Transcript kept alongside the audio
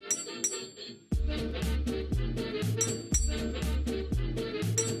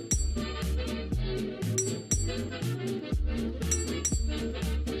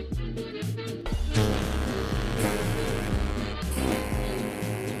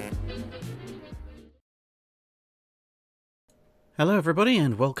Hello everybody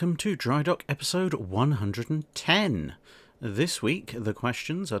and welcome to Drydock episode 110. This week the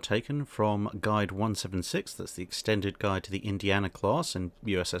questions are taken from Guide 176, that's the extended guide to the Indiana class and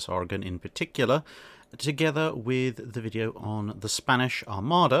USS Oregon in particular, together with the video on the Spanish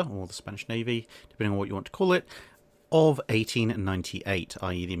Armada, or the Spanish Navy, depending on what you want to call it, of 1898,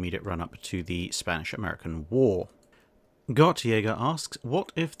 i.e. the immediate run-up to the Spanish-American War. Gartjäger asks,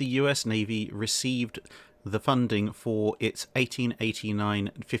 what if the US Navy received the funding for its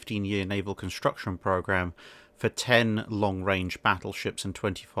 1889 15-year naval construction program for 10 long-range battleships and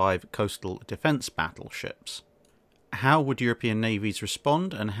 25 coastal defense battleships? How would European navies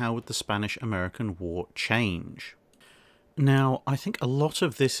respond, and how would the Spanish-American War change? Now, I think a lot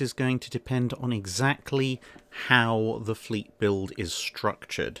of this is going to depend on exactly how the fleet build is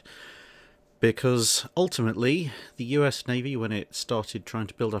structured. Because ultimately, the US Navy, when it started trying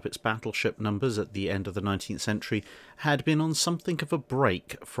to build up its battleship numbers at the end of the 19th century, had been on something of a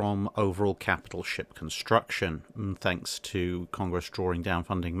break from overall capital ship construction, thanks to Congress drawing down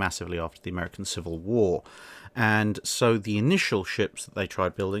funding massively after the American Civil War. And so the initial ships that they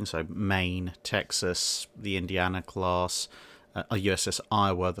tried building, so Maine, Texas, the Indiana class, USS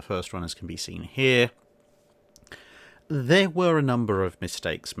Iowa, the first one as can be seen here, there were a number of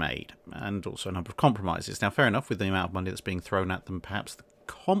mistakes made, and also a number of compromises. Now, fair enough, with the amount of money that's being thrown at them, perhaps the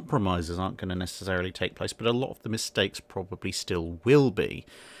compromises aren't going to necessarily take place, but a lot of the mistakes probably still will be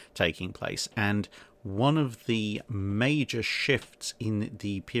taking place. And one of the major shifts in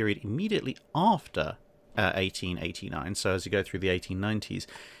the period immediately after 1889, so as you go through the 1890s,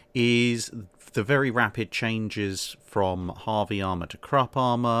 is the very rapid changes from Harvey armour to Krupp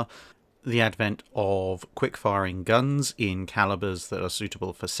armour, the advent of quick-firing guns in calibers that are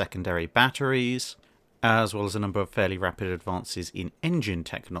suitable for secondary batteries, as well as a number of fairly rapid advances in engine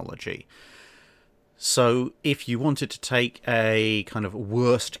technology. So if you wanted to take a kind of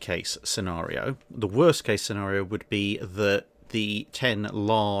worst-case scenario, the worst-case scenario would be that the 10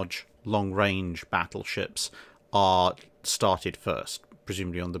 large long-range battleships are started first,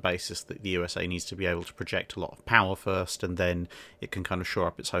 presumably on the basis that the USA needs to be able to project a lot of power first, and then it can kind of shore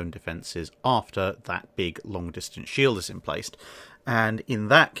up its own defences after that big long-distance shield is in place. And in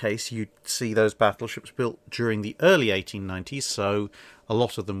that case, you'd see those battleships built during the early 1890s, so a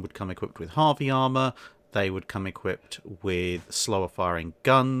lot of them would come equipped with Harvey armour, they would come equipped with slower-firing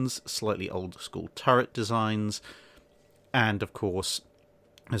guns, slightly old-school turret designs, and of course,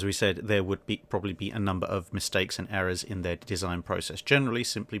 as we said, there would probably be a number of mistakes and errors in their design process generally,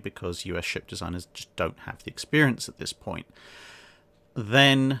 simply because US ship designers just don't have the experience at this point.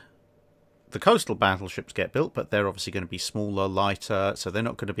 Then the coastal battleships get built, but they're obviously going to be smaller, lighter, so they're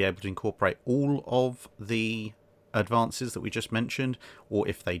not going to be able to incorporate all of the advances that we just mentioned, or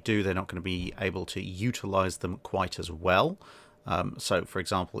if they do, they're not going to be able to utilize them quite as well. So, for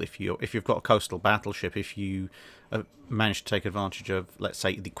example, if you've got a coastal battleship, if you manage to take advantage of, let's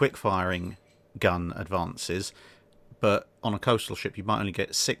say, the quick-firing gun advances, but on a coastal ship you might only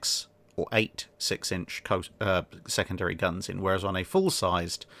get 6 or 8 6-inch secondary guns in, whereas on a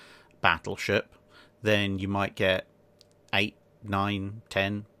full-sized battleship, then you might get 8, 9,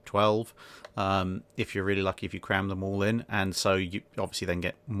 10, 12, if you're really lucky if you cram them all in, and so you obviously then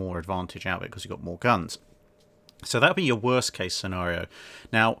get more advantage out of it because you've got more guns. So that would be your worst case scenario.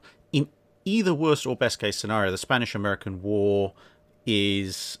 Now, in either worst or best case scenario, the Spanish-American War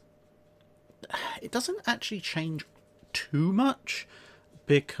it doesn't actually change too much,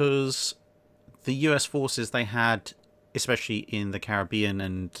 because the US forces they had, especially in the Caribbean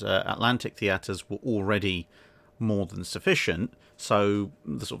and Atlantic theatres, were already more than sufficient. So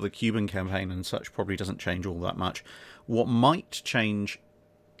the sort of the Cuban campaign and such probably doesn't change all that much. What might change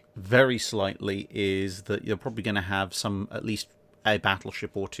very slightly is that you're probably going to have at least a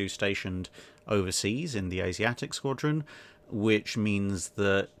battleship or two stationed overseas in the Asiatic Squadron, which means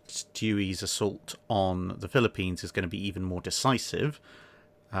that Dewey's assault on the Philippines is going to be even more decisive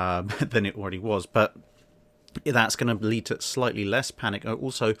than it already was. But that's going to lead to slightly less panic.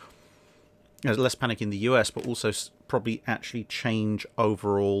 Also, less panic in the US, but also probably actually change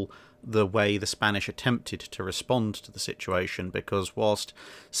overall the way the Spanish attempted to respond to the situation, because whilst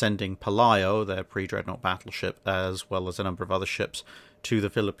sending Palayo, their pre-dreadnought battleship, as well as a number of other ships, to the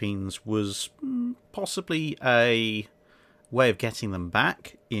Philippines was possibly a way of getting them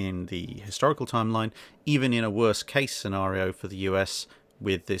back in the historical timeline, even in a worst case scenario for the US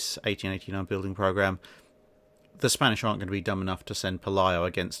with this 1889 building program, the Spanish aren't going to be dumb enough to send Palayo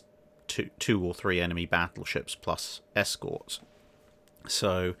against two or three enemy battleships plus escorts.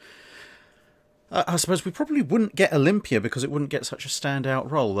 So I suppose we probably wouldn't get Olympia because it wouldn't get such a standout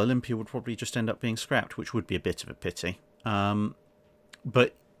role. Olympia would probably just end up being scrapped, which would be a bit of a pity.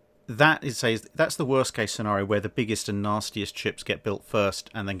 But that's the worst case scenario, where the biggest and nastiest ships get built first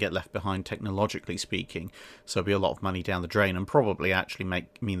and then get left behind technologically speaking. So it'll be a lot of money down the drain, and probably actually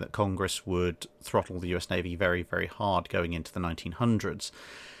mean that Congress would throttle the US Navy very, very hard going into the 1900s.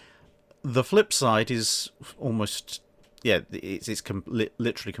 The flip side is almost, it's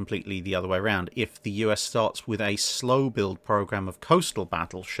literally completely the other way around. If the US starts with a slow build program of coastal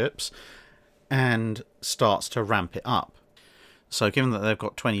battleships and starts to ramp it up. So given that they've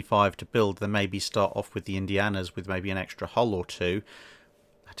got 25 to build, they maybe start off with the Indianas with maybe an extra hull or two.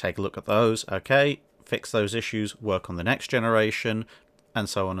 Take a look at those, okay, fix those issues, work on the next generation, and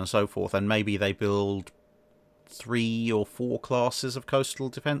so on and so forth. And maybe they build 3 or 4 classes of coastal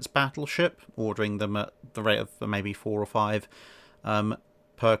defense battleship, ordering them at the rate of maybe 4 or 5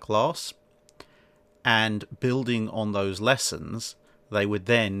 per class. And building on those lessons, they would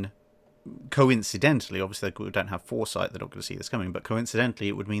then, coincidentally, obviously they don't have foresight, they're not going to see this coming, but coincidentally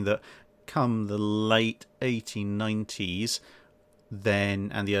it would mean that come the late 1890s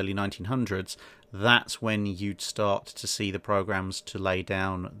then and the early 1900s, that's when you'd start to see the programs to lay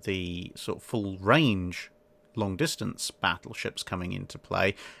down the sort of full range long distance battleships coming into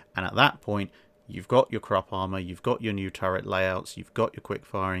play. And at that point you've got your Krupp armour, you've got your new turret layouts, you've got your quick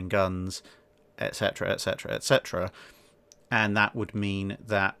firing guns, etc, etc, etc. And that would mean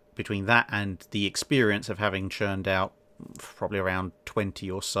that between that and the experience of having churned out probably around 20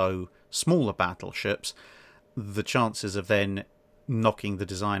 or so smaller battleships, the chances of then knocking the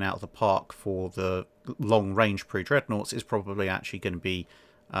design out of the park for the long-range pre-dreadnoughts is probably actually going to be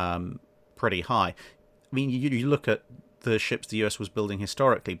pretty high. I mean, you look at the ships the US was building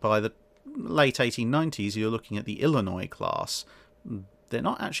historically. By the late 1890s, you're looking at the Illinois class. They're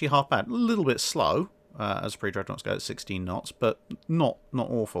not actually half bad. A little bit slow, as pre-dreadnoughts go at 16 knots, but not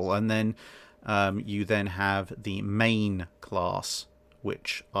awful. And then you then have the Maine class,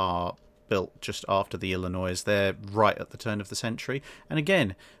 which are built just after the Illinois. They're right at the turn of the century. And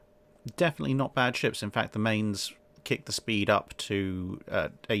again, definitely not bad ships. In fact, the Maines kick the speed up to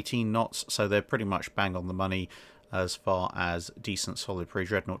 18 knots, so they're pretty much bang on the money as far as decent solid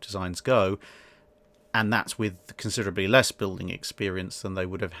pre-dreadnought designs go. And that's with considerably less building experience than they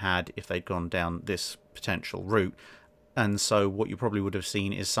would have had if they'd gone down this potential route. And so what you probably would have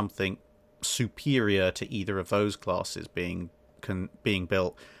seen is something superior to either of those classes being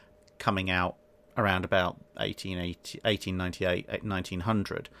built coming out around about 1898,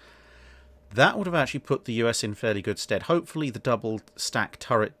 1900. That would have actually put the US in fairly good stead. Hopefully the double stack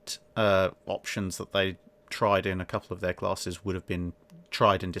turret options that they tried in a couple of their classes would have been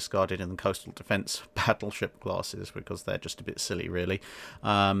tried and discarded in the coastal defense battleship classes, because they're just a bit silly, really.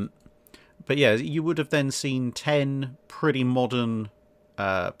 But yeah, you would have then seen 10 pretty modern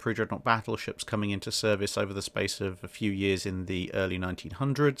pre-dreadnought battleships coming into service over the space of a few years in the early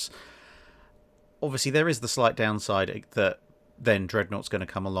 1900s. Obviously, there is the slight downside that then Dreadnought's going to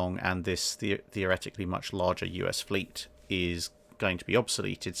come along, and this theoretically much larger US fleet is going to be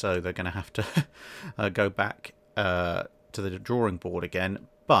obsoleted, so they're going to have to go back to the drawing board again.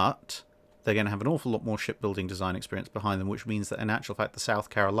 But they're going to have an awful lot more shipbuilding design experience behind them, which means that in actual fact the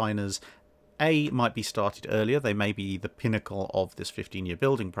South Carolinas might be started earlier. They may be the pinnacle of this 15-year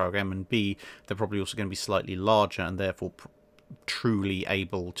building program, and B, they're probably also going to be slightly larger and therefore truly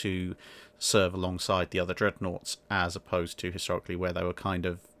able to serve alongside the other dreadnoughts, as opposed to historically where they were kind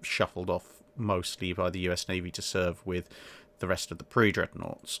of shuffled off mostly by the US Navy to serve with the rest of the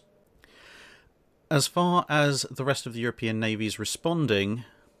pre-dreadnoughts. As far as the rest of the European navies responding,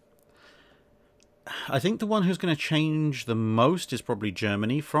 I think the one who's going to change the most is probably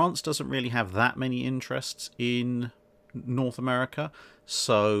Germany. France doesn't really have that many interests in North America,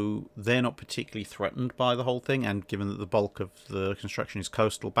 so they're not particularly threatened by the whole thing, and given that the bulk of the construction is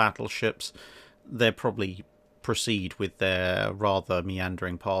coastal battleships, they'll probably proceed with their rather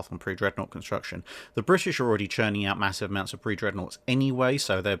meandering path on pre-dreadnought construction. The British are already churning out massive amounts of pre-dreadnoughts anyway,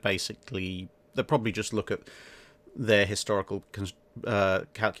 so they'll probably just look at their historical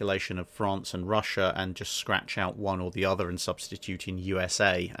calculation of France and Russia and just scratch out one or the other and substitute in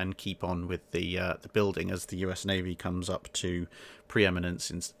USA and keep on with the building as the US Navy comes up to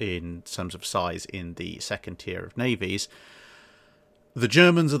preeminence in terms of size in the second tier of navies. The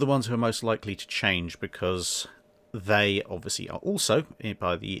Germans are the ones who are most likely to change, because they obviously are also,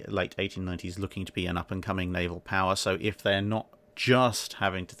 by the late 1890s, looking to be an up-and-coming naval power. So if they're not just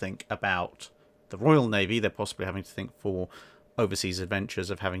having to think about the Royal Navy, they're possibly having to think for overseas adventures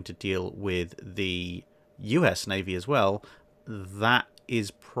of having to deal with the US Navy as well. That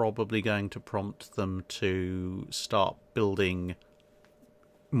is probably going to prompt them to start building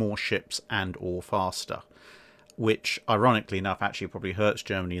more ships and or faster. which, ironically enough, actually probably hurts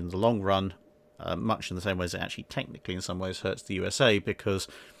Germany in the long run, much in the same way as it actually technically in some ways hurts the USA, because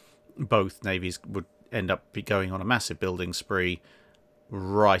both navies would end up going on a massive building spree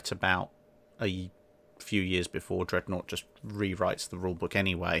right about a few years before Dreadnought just rewrites the rulebook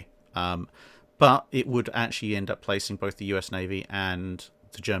anyway. But it would actually end up placing both the US Navy and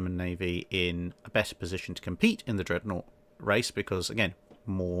the German Navy in a better position to compete in the Dreadnought race, because, again,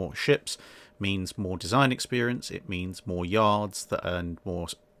 more ships means more design experience, it means more yards and more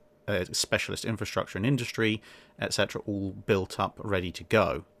specialist infrastructure and industry, etc., all built up, ready to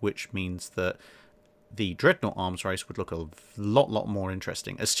go, which means that the Dreadnought arms race would look a lot more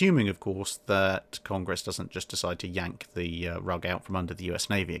interesting, assuming, of course, that Congress doesn't just decide to yank the rug out from under the US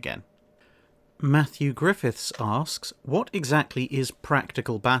Navy again. Matthew Griffiths asks, what exactly is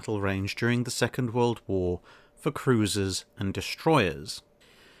practical battle range during the Second World War for cruisers and destroyers?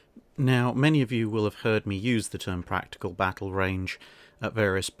 Now, many of you will have heard me use the term practical battle range at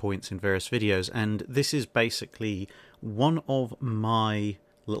various points in various videos, and this is basically one of my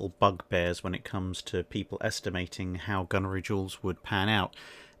little bugbears when it comes to people estimating how gunnery duels would pan out,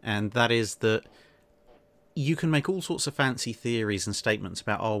 and that is that you can make all sorts of fancy theories and statements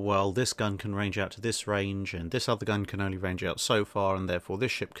about, oh, well, this gun can range out to this range, and this other gun can only range out so far, and therefore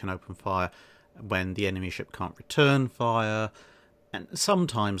this ship can open fire when the enemy ship can't return fire. And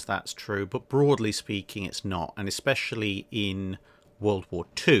sometimes that's true, but broadly speaking, it's not. And especially in World War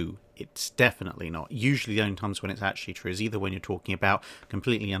II, it's definitely not. Usually the only times when it's actually true is either when you're talking about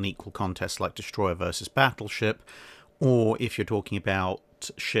completely unequal contests like destroyer versus battleship, or if you're talking about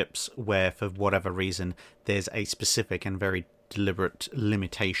ships where, for whatever reason, there's a specific and very deliberate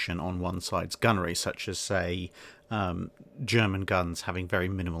limitation on one side's gunnery, such as, say, German guns having very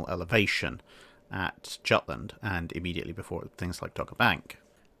minimal elevation at Jutland and immediately before things like Dogger Bank.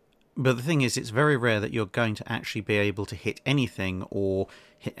 But the thing is, it's very rare that you're going to actually be able to hit anything, or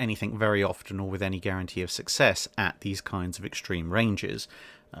hit anything very often, or with any guarantee of success at these kinds of extreme ranges.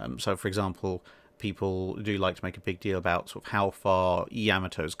 So, for example, people do like to make a big deal about sort of how far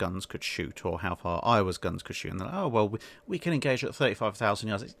Yamato's guns could shoot, or how far Iowa's guns could shoot. And they're like, oh, well, we can engage at 35,000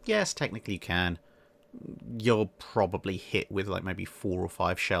 yards. Yes, technically you can. You'll probably hit with like maybe 4 or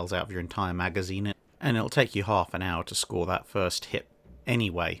 5 shells out of your entire magazine, and it'll take you half an hour to score that first hit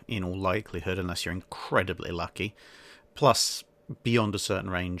anyway, in all likelihood, unless you're incredibly lucky. Plus, beyond a certain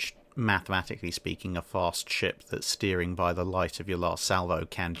range, mathematically speaking, a fast ship that's steering by the light of your last salvo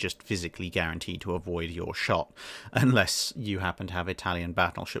can just physically guarantee to avoid your shot, unless you happen to have Italian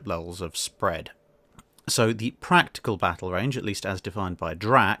battleship levels of spread. So the practical battle range, at least as defined by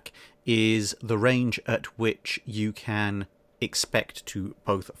Drac, is the range at which you can expect to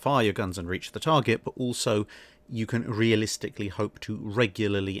both fire your guns and reach the target, but also you can realistically hope to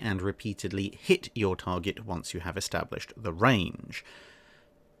regularly and repeatedly hit your target once you have established the range.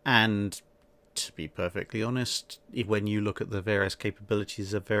 And to be perfectly honest, when you look at the various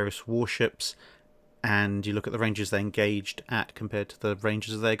capabilities of various warships, and you look at the ranges they engaged at compared to the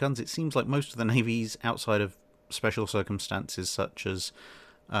ranges of their guns, it seems like most of the navies, outside of special circumstances such as,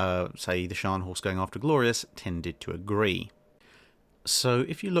 say, the Scharnhorst going after Glorious, tended to agree. So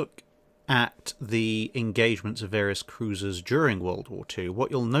if you look at the engagements of various cruisers during World War II,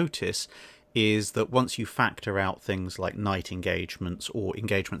 what you'll notice is that once you factor out things like night engagements or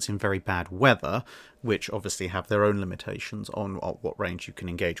engagements in very bad weather, which obviously have their own limitations on what range you can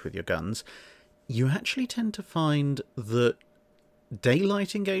engage with your guns, you actually tend to find that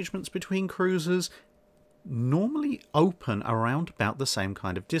daylight engagements between cruisers normally open around about the same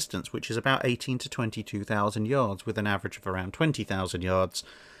kind of distance, which is about 18 to 22,000 yards, with an average of around 20,000 yards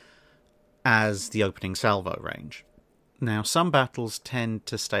as the opening salvo range. Now, some battles tend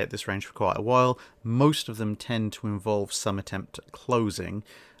to stay at this range for quite a while. Most of them tend to involve some attempt at closing,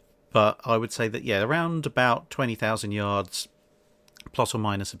 but I would say that, yeah, around about 20,000 yards, plus or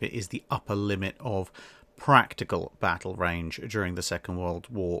minus a bit, is the upper limit of practical battle range during the Second World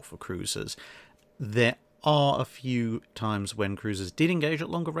War for cruisers. There are a few times when cruisers did engage at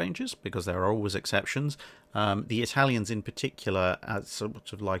longer ranges, because there are always exceptions. The Italians in particular,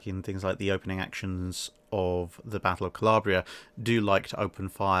 sort of like in things like the opening actions of the Battle of Calabria, do like to open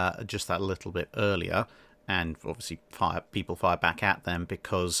fire just that little bit earlier, and obviously people fire back at them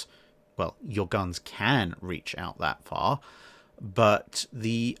because, well, your guns can reach out that far. But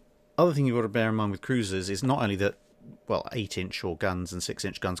the other thing you've got to bear in mind with cruisers is not only that, well, 8-inch or guns and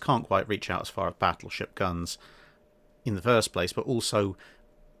 6-inch guns can't quite reach out as far as battleship guns in the first place, but also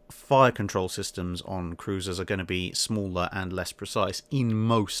fire control systems on cruisers are going to be smaller and less precise in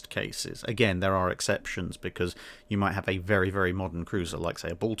most cases. Again, there are exceptions, because you might have a very, very modern cruiser, like, say,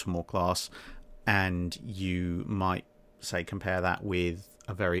 a Baltimore class, And you might, say, compare that with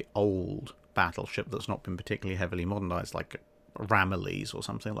a very old battleship that's not been particularly heavily modernized, like Ramillies or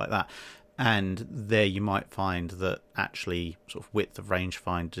something like that. And there you might find that actually sort of width of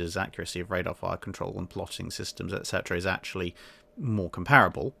rangefinders, accuracy of radar fire control and plotting systems, etc., is actually more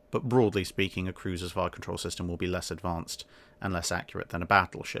comparable. But broadly speaking, a cruiser's fire control system will be less advanced and less accurate than a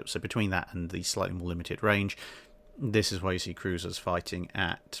battleship. So between that and the slightly more limited range, this is why you see cruisers fighting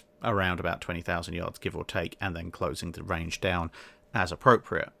at around about 20,000 yards, give or take, and then closing the range down as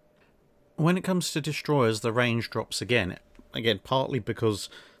appropriate. When it comes to destroyers, the range drops again, partly because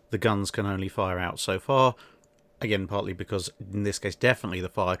the guns can only fire out so far, again, partly because, in this case, definitely the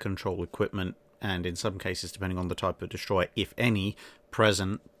fire control equipment, and in some cases, depending on the type of destroyer, if any,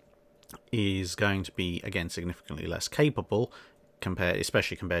 present, is going to be, again, significantly less capable,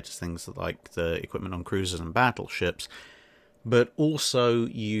 especially compared to things like the equipment on cruisers and battleships. But also,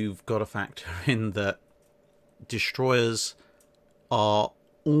 you've got to factor in that destroyers are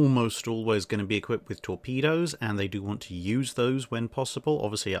almost always going to be equipped with torpedoes, and they do want to use those when possible.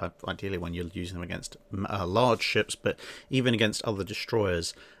 Obviously, ideally when you're using them against large ships, but even against other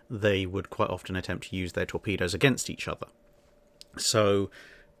destroyers, they would quite often attempt to use their torpedoes against each other. So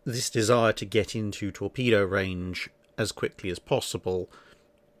this desire to get into torpedo range as quickly as possible,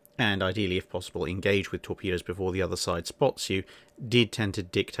 and ideally, if possible, engage with torpedoes before the other side spots you, did tend to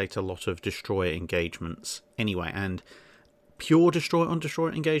dictate a lot of destroyer engagements anyway, and pure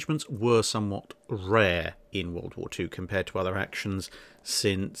destroyer-on-destroyer engagements were somewhat rare in World War II compared to other actions,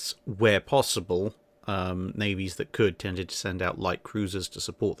 since, where possible, navies that could tended to send out light cruisers to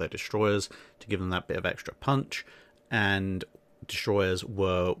support their destroyers, to give them that bit of extra punch, and destroyers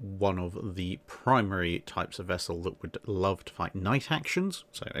were one of the primary types of vessel that would love to fight night actions,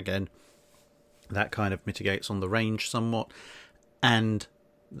 so again, that kind of mitigates on the range somewhat. And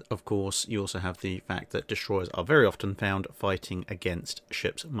of course, you also have the fact that destroyers are very often found fighting against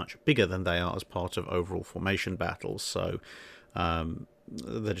ships much bigger than they are as part of overall formation battles. So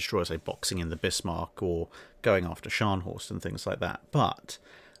the destroyers, say, boxing in the Bismarck or going after Scharnhorst and things like that. But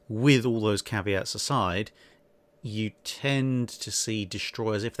with all those caveats aside, you tend to see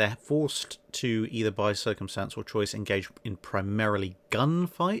destroyers, if they're forced to, either by circumstance or choice, engage in primarily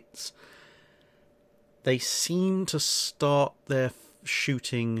gunfights, they seem to start their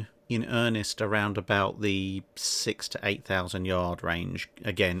shooting in earnest around about the 6,000 to 8,000 yard range,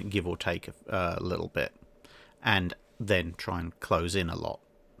 again, give or take a little bit, and then try and close in a lot,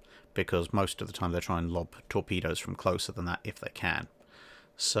 because most of the time they try and lob torpedoes from closer than that if they can.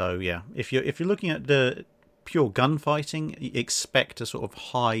 So yeah, if you're looking at the pure gunfighting, expect a sort of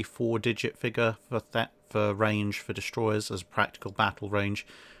high 4-digit figure for range for destroyers as a practical battle range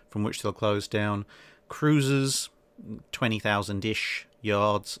from which they'll close down. Cruisers, 20,000-ish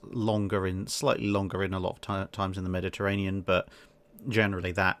yards, slightly longer in a lot of times in the Mediterranean, but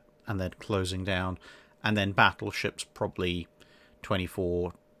generally that, and then closing down. And then battleships, probably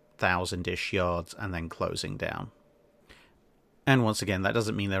 24,000-ish yards, and then closing down. And once again, that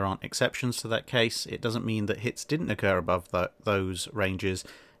doesn't mean there aren't exceptions to that case. It doesn't mean that hits didn't occur above those ranges.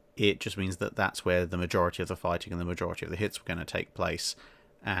 It just means that that's where the majority of the fighting and the majority of the hits were going to take place.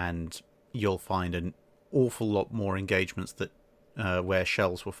 And you'll find an awful lot more engagements that where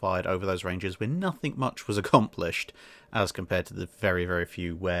shells were fired over those ranges where nothing much was accomplished, as compared to the very, very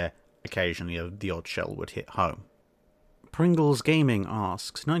few where occasionally the odd shell would hit home. Pringles Gaming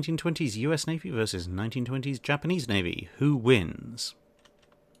asks, 1920s US Navy versus 1920s Japanese Navy, who wins?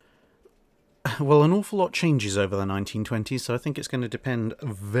 Well, an awful lot changes over the 1920s, so I think it's going to depend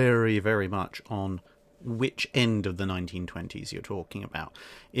very, very much on which end of the 1920s you're talking about.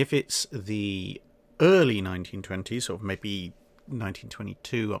 If it's the early 1920s, sort of maybe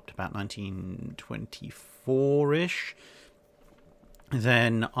 1922 up to about 1924-ish,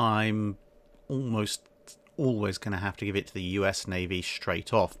 then I'm almost always going to have to give it to the US Navy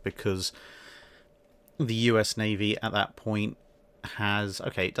straight off, because the US Navy at that point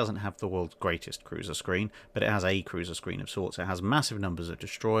it doesn't have the world's greatest cruiser screen, but it has a cruiser screen of sorts. It has massive numbers of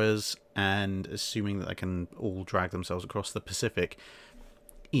destroyers, and assuming that they can all drag themselves across the Pacific,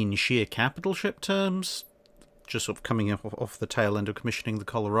 in sheer capital ship terms, just sort of coming off the tail end of commissioning the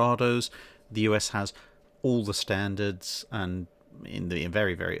Colorados, the US has all the standards, and in the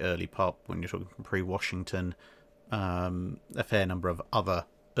very, very early part, when you're talking pre-Washington, a fair number of other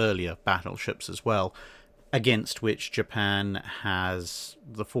earlier battleships as well, against which Japan has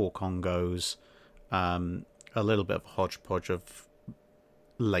the 4 Congos, a little bit of a hodgepodge of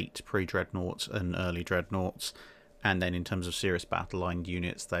late pre-dreadnoughts and early dreadnoughts, and then in terms of serious battle line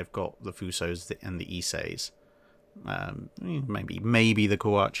units, they've got the Fusos and the Iseis. Maybe the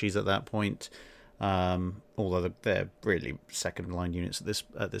Kawachis at that point, although they're really second line units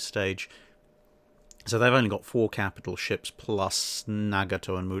at this stage. So they've only got 4 capital ships plus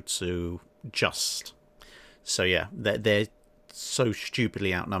Nagato and Mutsu just. So yeah, they're so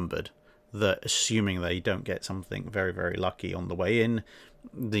stupidly outnumbered that assuming they don't get something very, very lucky on the way in,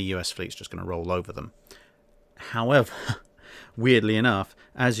 the US fleet's just going to roll over them. However, weirdly enough,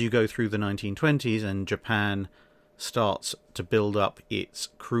 as you go through the 1920s and Japan starts to build up its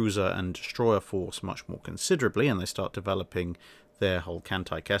cruiser and destroyer force much more considerably, and they start developing their whole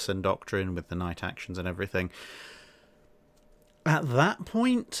Kantai-Kessen doctrine with the night actions and everything. At that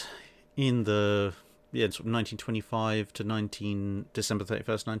point, in the sort of 1925 to December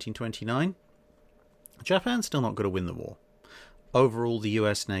 31st, 1929, Japan's still not going to win the war. Overall, the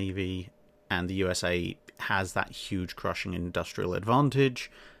US Navy and the USA has that huge crushing industrial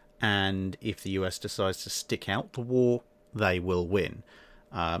advantage, and if the US decides to stick out the war, they will win.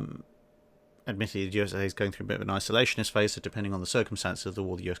 Admittedly, the USA is going through a bit of an isolationist phase, so depending on the circumstances of the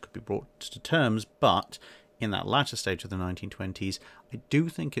war, the US could be brought to terms, but in that latter stage of the 1920s, I do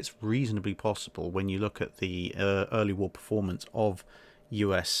think it's reasonably possible when you look at the early war performance of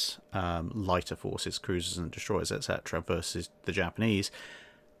US lighter forces, cruisers and destroyers, etc., versus the Japanese.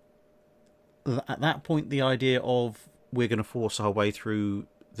 At that point, the idea of we're going to force our way through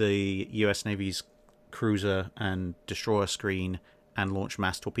the US Navy's cruiser and destroyer screen and launch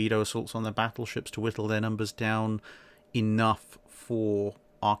mass torpedo assaults on their battleships to whittle their numbers down enough for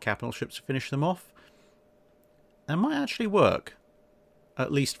our capital ships to finish them off, that might actually work,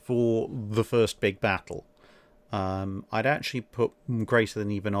 at least for the first big battle. I'd actually put greater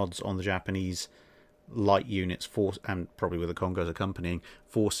than even odds on the Japanese light units, and probably with the Congos accompanying,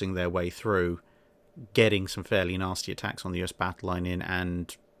 forcing their way through, getting some fairly nasty attacks on the US battle line in,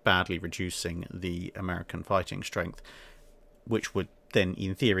 and badly reducing the American fighting strength, which would then,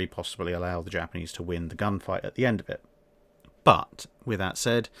 in theory, possibly allow the Japanese to win the gunfight at the end of it. But, with that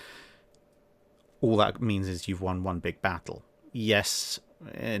said, all that means is you've won one big battle. Yes,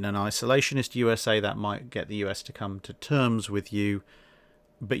 in an isolationist USA, that might get the US to come to terms with you,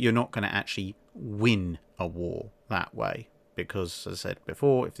 but you're not going to actually win a war that way. Because, as I said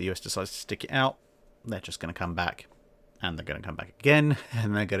before, if the US decides to stick it out, they're just going to come back. And they're going to come back again,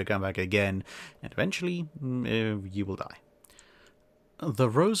 and they're going to come back again, and eventually you will die. The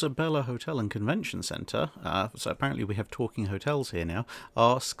Rosabella Hotel and Convention Centre, so apparently we have talking hotels here now,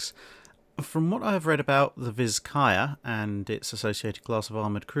 asks, from what I have read about the Vizcaya and its associated class of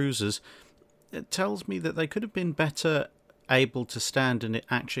armoured cruisers, it tells me that they could have been better able to stand and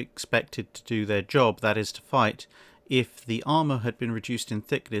actually expected to do their job, that is to fight, if the armour had been reduced in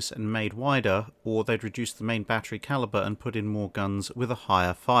thickness and made wider, or they'd reduced the main battery calibre and put in more guns with a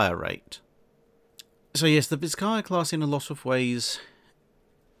higher fire rate. So yes, the Vizcaya class in a lot of ways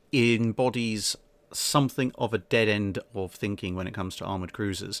embodies something of a dead end of thinking when it comes to armoured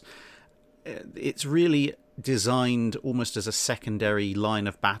cruisers. It's really designed almost as a secondary line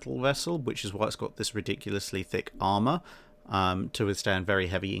of battle vessel, which is why it's got this ridiculously thick armour to withstand very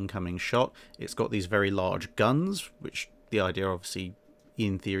heavy incoming shot. It's got these very large guns, which the idea obviously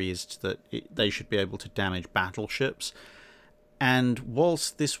in theory is that they should be able to damage battleships. And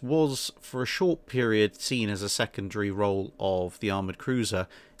whilst this was for a short period seen as a secondary role of the armoured cruiser,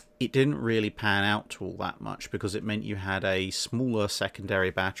 it didn't really pan out to all that much, because it meant you had a smaller secondary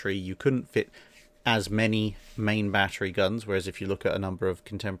battery. You couldn't fit as many main battery guns, whereas if you look at a number of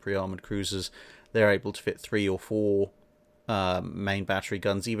contemporary armoured cruisers, they're able to fit 3 or 4 main battery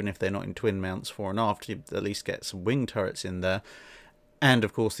guns, even if they're not in twin mounts fore and aft, to at least get some wing turrets in there. And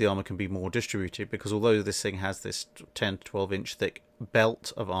of course the armour can be more distributed, because although this thing has this 10 to 12 inch thick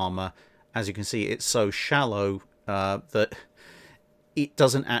belt of armour, as you can see it's so shallow that it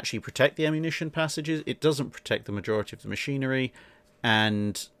doesn't actually protect the ammunition passages, it doesn't protect the majority of the machinery,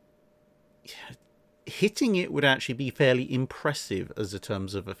 and hitting it would actually be fairly impressive as in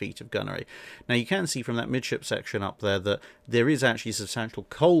terms of a feat of gunnery. Now you can see from that midship section up there that there is actually substantial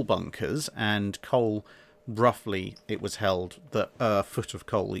coal bunkers, and coal, roughly it was held that a foot of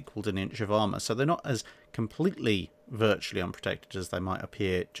coal equaled an inch of armour, so they're not as completely virtually unprotected as they might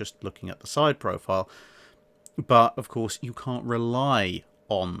appear just looking at the side profile. But, of course, you can't rely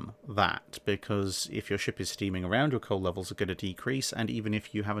on that, because if your ship is steaming around, your coal levels are going to decrease, and even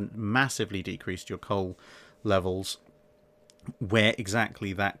if you haven't massively decreased your coal levels, where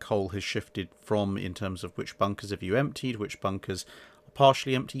exactly that coal has shifted from in terms of which bunkers have you emptied, which bunkers are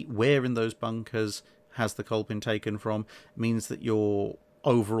partially empty, where in those bunkers has the coal been taken from, means that your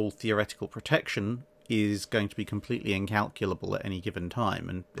overall theoretical protection is going to be completely incalculable at any given time.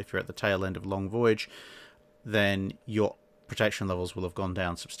 And if you're at the tail end of a long voyage, then your protection levels will have gone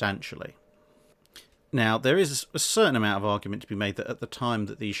down substantially. Now, there is a certain amount of argument to be made that at the time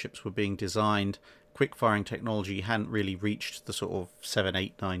that these ships were being designed, quick-firing technology hadn't really reached the sort of 7,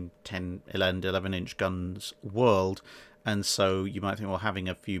 8, 9, 10, 11-inch guns world, and so you might think, well, having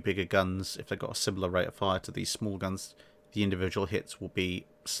a few bigger guns, if they've got a similar rate of fire to these small guns, the individual hits will be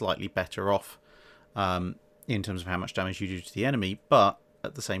slightly better off in terms of how much damage you do to the enemy, but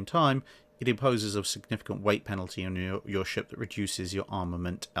at the same time, it imposes a significant weight penalty on your ship that reduces your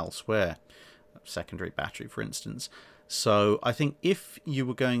armament elsewhere. Secondary battery, for instance. So I think if you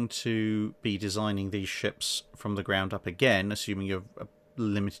were going to be designing these ships from the ground up again, assuming you're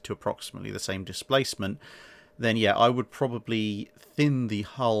limited to approximately the same displacement, then yeah, I would probably thin the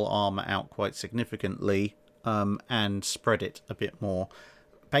hull armour out quite significantly and spread it a bit more.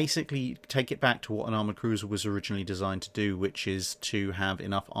 Basically, take it back to what an armoured cruiser was originally designed to do, which is to have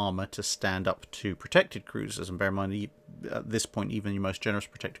enough armour to stand up to protected cruisers. And bear in mind, at this point, even your most generous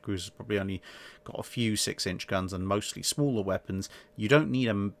protected cruisers probably only got a few 6-inch guns and mostly smaller weapons. You don't need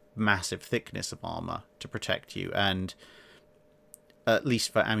a massive thickness of armour to protect you. And at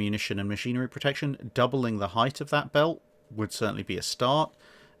least for ammunition and machinery protection, doubling the height of that belt would certainly be a start.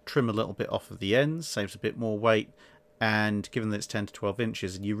 Trim a little bit off of the ends, saves a bit more weight. And given that it's 10 to 12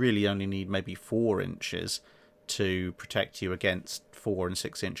 inches, you really only need maybe 4 inches to protect you against 4 and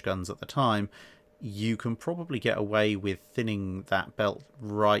 6-inch guns at the time, you can probably get away with thinning that belt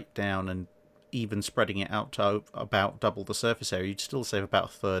right down and even spreading it out to about double the surface area. You'd still save about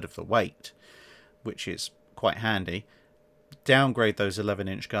a third of the weight, which is quite handy. Downgrade those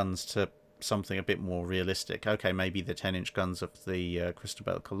 11-inch guns to something a bit more realistic. Okay, maybe the 10-inch guns of the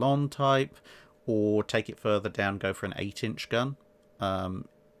Cristobal Colon type, or take it further down, go for an 8-inch gun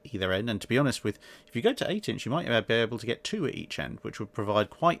either end. And to be honest, if you go to 8-inch, you might be able to get 2 at each end, which would provide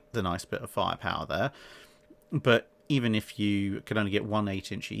quite the nice bit of firepower there. But even if you can only get 1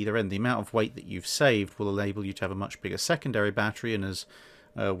 8-inch at either end, the amount of weight that you've saved will enable you to have a much bigger secondary battery, and as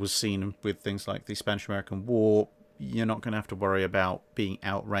was seen with things like the Spanish-American War, you're not going to have to worry about being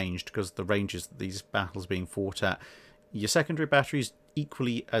outranged, because the ranges that these battles being fought at, your secondary battery is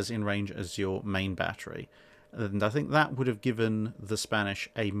equally as in range as your main battery. And I think that would have given the Spanish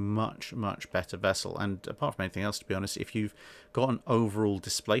a much, much better vessel. And apart from anything else, to be honest, if you've got an overall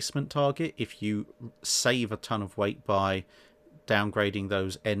displacement target, if you save a ton of weight by downgrading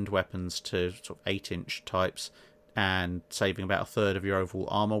those end weapons to sort of 8-inch types and saving about a third of your overall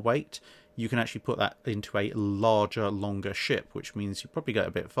armour weight, you can actually put that into a larger, longer ship, which means you probably get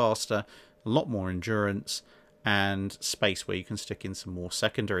a bit faster, a lot more endurance, and space where you can stick in some more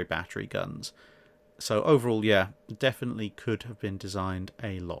secondary battery guns. So overall, yeah, definitely could have been designed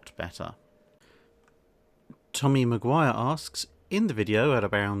a lot better. Tommy Maguire asks, in the video, at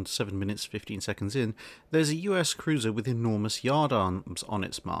around 7 minutes 15 seconds in, there's a US cruiser with enormous yardarms on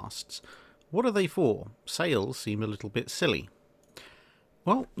its masts. What are they for? Sails seem a little bit silly.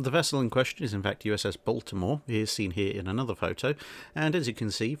 Well, the vessel in question is in fact USS Baltimore, is seen here in another photo, and as you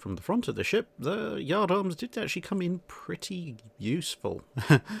can see from the front of the ship, the yardarms did actually come in pretty useful,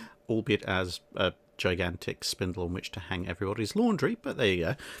 albeit as a gigantic spindle on which to hang everybody's laundry, but there you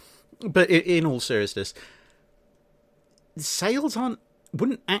go. But in all seriousness, sails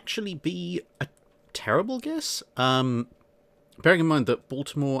wouldn't actually be a terrible guess. Bearing in mind that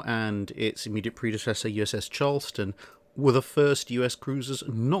Baltimore and its immediate predecessor USS Charleston were the first US cruisers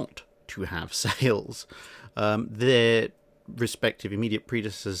not to have sails. Their respective immediate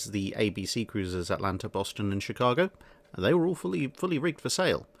predecessors, the ABC cruisers Atlanta, Boston, and Chicago, they were all fully rigged for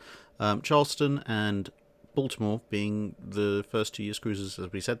sail. Charleston and Baltimore being the first 2 US cruisers,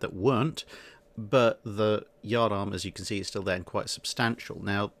 as we said, that weren't, but the yardarm, as you can see, is still there and quite substantial.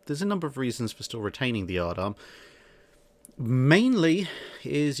 Now, there's a number of reasons for still retaining the yardarm. Mainly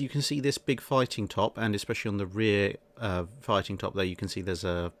is you can see this big fighting top, and especially on the rear fighting top there, you can see there's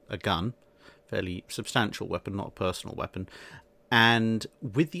a gun, fairly substantial weapon, not a personal weapon. And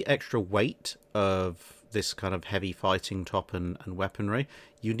with the extra weight of this kind of heavy fighting top and weaponry,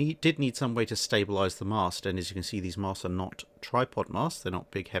 you did need some way to stabilise the mast. And as you can see, these masts are not tripod masts, they're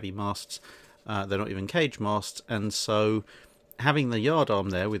not big heavy masts, they're not even cage masts, and so having the yardarm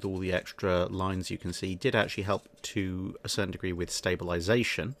there with all the extra lines you can see did actually help to a certain degree with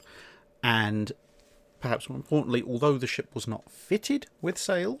stabilisation. And perhaps more importantly, although the ship was not fitted with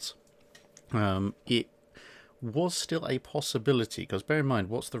sails, it was still a possibility, because bear in mind,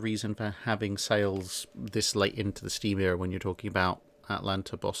 what's the reason for having sails this late into the steam era when you're talking about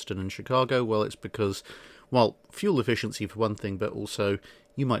Atlanta, Boston and Chicago? Well, it's because, well, fuel efficiency for one thing, but also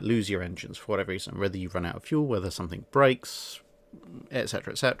you might lose your engines for whatever reason, whether you run out of fuel, whether something breaks,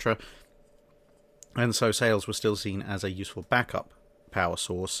 etc., etc. And so sails were still seen as a useful backup power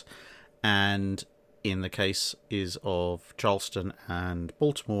source. And in the case of Charleston and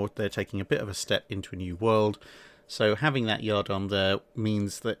Baltimore, they're taking a bit of a step into a new world. So having that yardarm there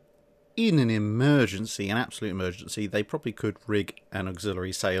means that in an emergency, an absolute emergency, they probably could rig an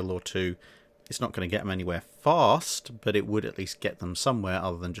auxiliary sail or two. It's not going to get them anywhere fast, but it would at least get them somewhere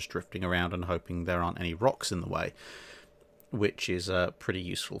other than just drifting around and hoping there aren't any rocks in the way, which is a pretty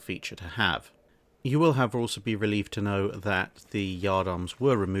useful feature to have. You will, however, also be relieved to know that the yardarms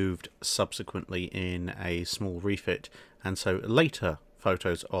were removed subsequently in a small refit, and so later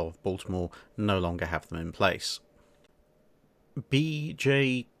photos of Baltimore no longer have them in place.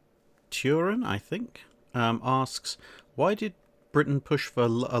 B.J. Turin, I think, asks, why did Britain push for a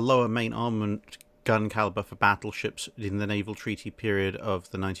lower main armament gun caliber for battleships in the Naval Treaty Period of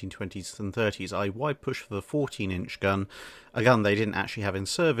the 1920s and 30s? Why push for the 14-inch gun, a gun they didn't actually have in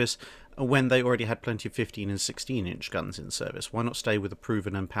service, when they already had plenty of 15 and 16-inch guns in service? Why not stay with a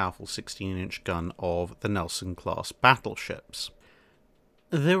proven and powerful 16-inch gun of the Nelson-class battleships?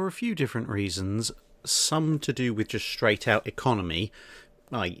 There were a few different reasons, some to do with just straight-out economy.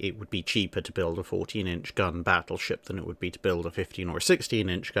 It would be cheaper to build a 14-inch gun battleship than it would be to build a 15 or a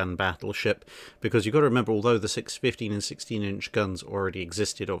 16-inch gun battleship, because you've got to remember, although the 15 and 16-inch guns already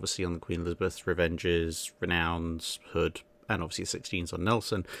existed, obviously on the Queen Elizabeth, Revenges, Renowns, Hood, and obviously 16s on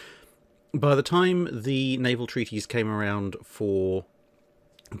Nelson, by the time the naval treaties came around for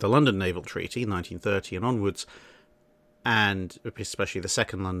the London Naval Treaty, 1930 and onwards, and especially the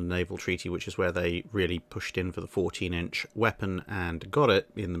Second London Naval Treaty, which is where they really pushed in for the 14-inch weapon and got it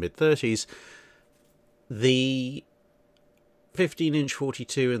in the mid-30s, the 15-inch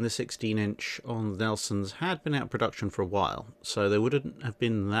 42 and the 16-inch on the Nelsons had been out of production for a while, so there wouldn't have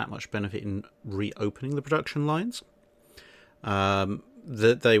been that much benefit in reopening the production lines.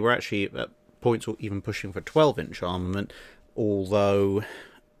 They were actually at points even pushing for 12-inch armament, although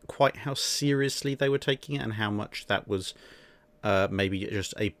quite how seriously they were taking it and how much that was maybe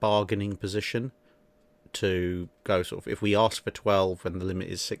just a bargaining position to go sort of, if we ask for 12 when the limit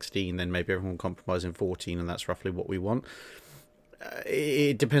is 16, then maybe everyone will compromise in 14, and that's roughly what we want.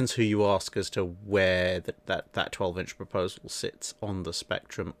 It depends who you ask as to where that 12-inch proposal sits on the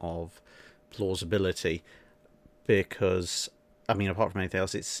spectrum of plausibility, because, I mean, apart from anything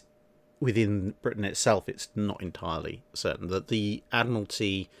else, it's within Britain itself, it's not entirely certain. That the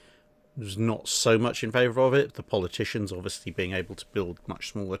Admiralty was not so much in favour of it. The politicians, obviously, being able to build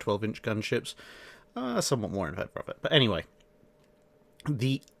much smaller 12-inch gunships, are somewhat more in favour of it. But anyway,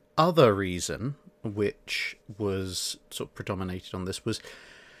 the other reason, which was sort of predominated on this, was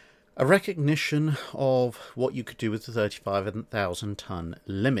a recognition of what you could do with the 35,000-ton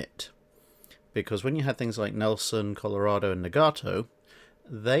limit. Because when you had things like Nelson, Colorado, and Nagato,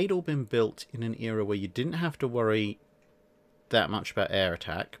 they'd all been built in an era where you didn't have to worry that much about air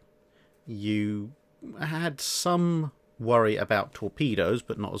attack. You had some worry about torpedoes,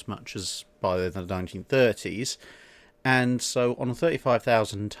 but not as much as by the 1930s. And so on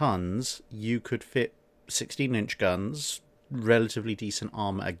 35,000 tons, you could fit 16-inch guns, relatively decent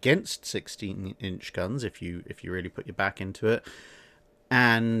armour against 16-inch guns if you really put your back into it.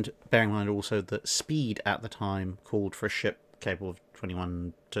 And bearing in mind also that speed at the time called for a ship capable of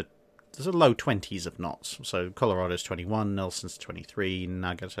 21 to the low 20s of knots. So Colorado's 21, Nelson's 23,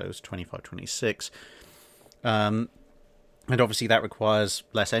 Nagato's 25, 26. And obviously that requires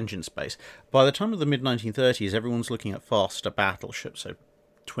less engine space. By the time of the mid-1930s, everyone's looking at faster battleships, so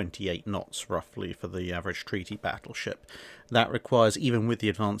 28 knots roughly for the average treaty battleship. That requires, even with the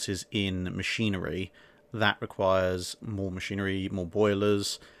advances in machinery, that requires more machinery, more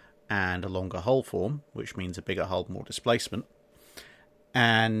boilers, and a longer hull form, which means a bigger hull, more displacement.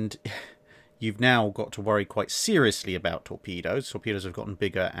 And you've now got to worry quite seriously about torpedoes. Torpedoes have gotten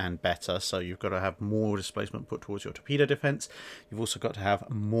bigger and better, so you've got to have more displacement put towards your torpedo defense. You've also got to have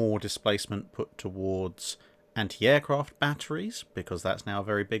more displacement put towards anti-aircraft batteries, because that's now a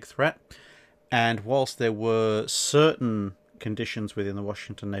very big threat. And whilst there were certain conditions within the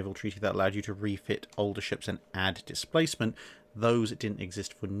Washington Naval Treaty that allowed you to refit older ships and add displacement, those didn't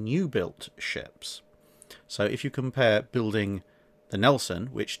exist for new-built ships. So if you compare building the Nelson,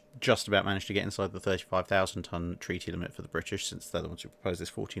 which just about managed to get inside the 35,000-ton treaty limit for the British, since they're the ones who proposed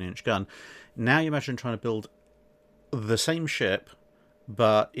this 14-inch gun, now you imagine trying to build the same ship,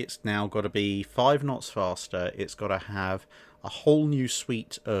 but it's now got to be 5 knots faster. It's got to have a whole new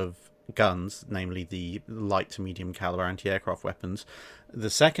suite of guns, namely the light to medium caliber anti-aircraft weapons. The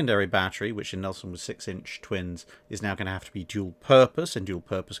secondary battery, which in Nelson was 6-inch twins, is now going to have to be dual purpose, and dual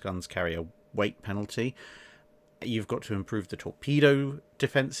purpose guns carry a weight penalty. You've got to improve the torpedo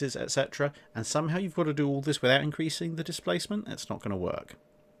defences, etc. And somehow you've got to do all this without increasing the displacement. It's not going to work.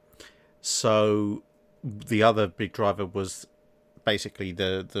 So the other big driver was basically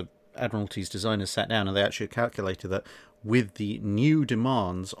the Admiralty's designers sat down and they actually calculated that with the new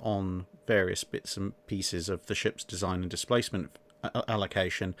demands on various bits and pieces of the ship's design and displacement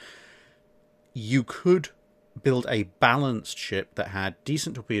allocation, you could build a balanced ship that had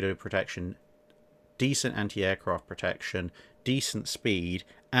decent torpedo protection, decent anti-aircraft protection, decent speed,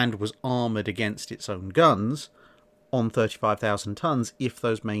 and was armoured against its own guns on 35,000 tons if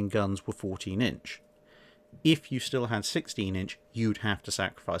those main guns were 14-inch. If you still had 16-inch, you'd have to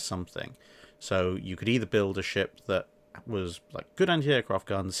sacrifice something. So you could either build a ship that was like good anti-aircraft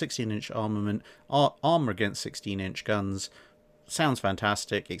guns, 16-inch armament, armour against 16-inch guns. Sounds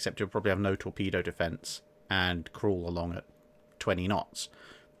fantastic, except you'll probably have no torpedo defence and crawl along at 20 knots.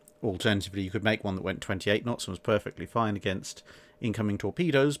 Alternatively, you could make one that went 28 knots and was perfectly fine against incoming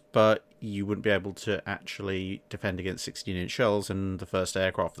torpedoes, but you wouldn't be able to actually defend against 16-inch shells, and the first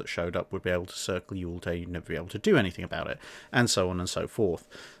aircraft that showed up would be able to circle you all day. You'd never be able to do anything about it, and so on and so forth.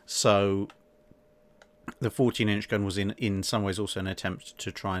 So the 14-inch gun was in some ways also an attempt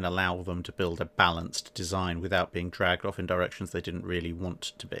to try and allow them to build a balanced design without being dragged off in directions they didn't really want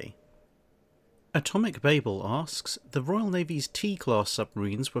to be. Atomic Babel asks, the Royal Navy's T-class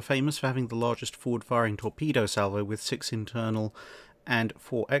submarines were famous for having the largest forward-firing torpedo salvo with 6 internal and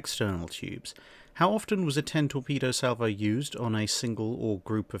 4 external tubes. How often was a 10 torpedo salvo used on a single or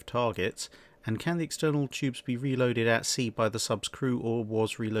group of targets, and can the external tubes be reloaded at sea by the sub's crew, or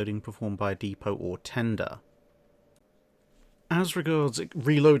was reloading performed by a depot or tender? As regards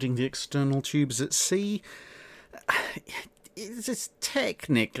reloading the external tubes at sea, it's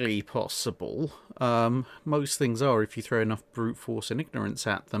technically possible. Most things are if you throw enough brute force and ignorance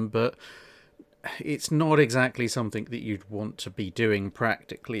at them, but it's not exactly something that you'd want to be doing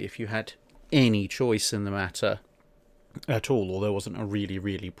practically if you had any choice in the matter at all, or there wasn't a really,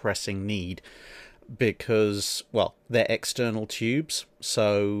 really pressing need, because, well, they're external tubes,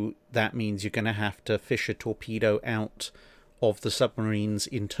 so that means you're going to have to fish a torpedo out of the submarine's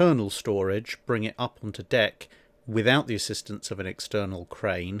internal storage, bring it up onto deck without the assistance of an external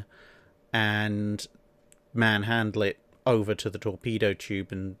crane, and manhandle it over to the torpedo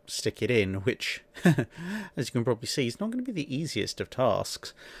tube and stick it in, which, as you can probably see, is not going to be the easiest of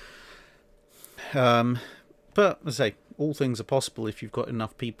tasks. But, as I say, all things are possible if you've got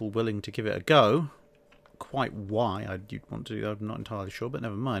enough people willing to give it a go. Quite why you'd want to do that, I'm not entirely sure, but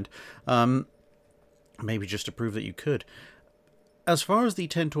never mind. Maybe just to prove that you could. As far as the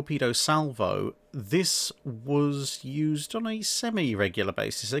 10 torpedo salvo, this was used on a semi-regular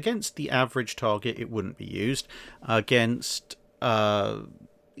basis. Against the average target, it wouldn't be used. Against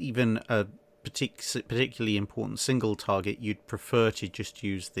even a particularly important single target, you'd prefer to just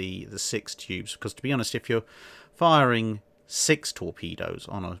use the 6 tubes. Because, to be honest, if you're firing 6 torpedoes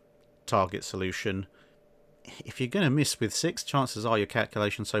on a target solution, if you're going to miss with 6, chances are your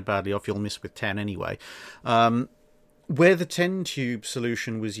calculation's so badly off you'll miss with 10 anyway. Where the 10-tube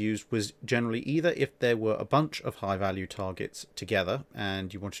solution was used was generally either if there were a bunch of high-value targets together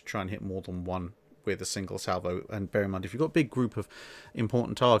and you wanted to try and hit more than one with a single salvo. And bear in mind, if you've got a big group of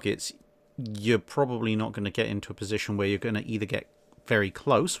important targets, you're probably not going to get into a position where you're going to either get very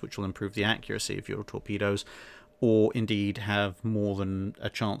close, which will improve the accuracy of your torpedoes, or indeed have more than a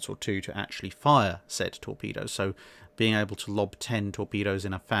chance or two to actually fire said torpedoes. So being able to lob 10 torpedoes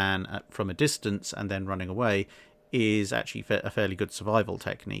in a fan from a distance and then running away is actually a fairly good survival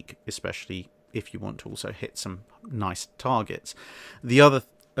technique, especially if you want to also hit some nice targets. The other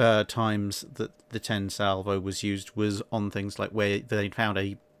times that the 10 salvo was used was on things like where they found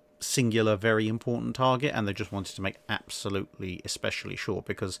a singular very important target and they just wanted to make absolutely especially sure,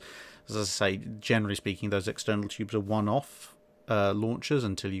 because, as I say, generally speaking, those external tubes are one-off launchers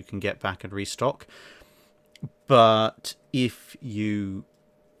until you can get back and restock. But if you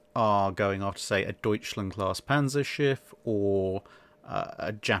are going after, say, a Deutschland-class Panzer ship or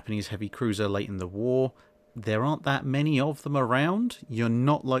a Japanese heavy cruiser late in the war, there aren't that many of them around. You're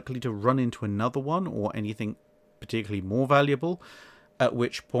not likely to run into another one or anything particularly more valuable, at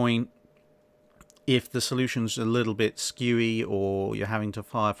which point, if the solution's a little bit skewy or you're having to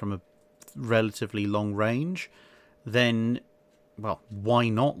fire from a relatively long range, then, well, why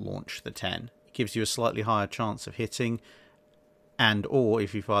not launch the 10? It gives you a slightly higher chance of hitting, and or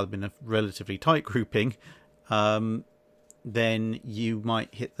if you fire them in a relatively tight grouping, then you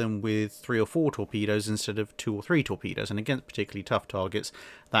might hit them with 3 or 4 torpedoes instead of 2 or 3 torpedoes. And against particularly tough targets,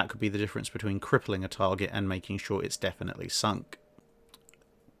 that could be the difference between crippling a target and making sure it's definitely sunk.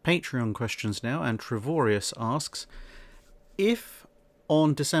 Patreon questions now, and Trevorius asks, if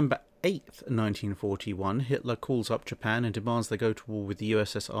on December 8th, 1941, Hitler calls up Japan and demands they go to war with the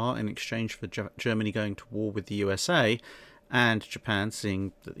USSR in exchange for Germany going to war with the USA, and Japan,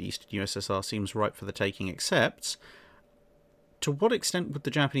 seeing that the Eastern USSR seems ripe for the taking, accepts, to what extent would the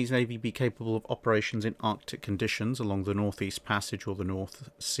Japanese Navy be capable of operations in Arctic conditions along the Northeast Passage or the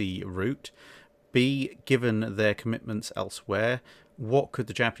North Sea route? B, given their commitments elsewhere, what could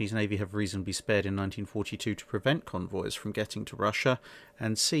the Japanese Navy have reasonably spared in 1942 to prevent convoys from getting to Russia?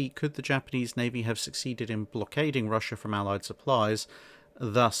 And C, could the Japanese Navy have succeeded in blockading Russia from Allied supplies,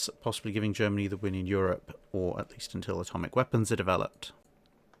 thus possibly giving Germany the win in Europe, or at least until atomic weapons are developed?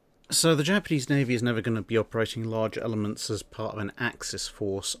 So the Japanese Navy is never going to be operating large elements as part of an Axis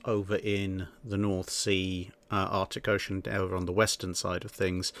force over in the North Sea, Arctic Ocean, over on the western side of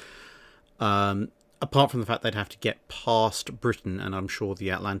things. Apart from the fact they'd have to get past Britain, and I'm sure the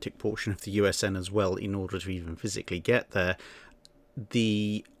Atlantic portion of the USN as well, in order to even physically get there.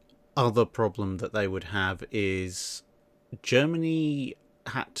 The other problem that they would have is Germany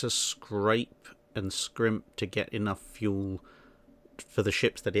had to scrape and scrimp to get enough fuel for the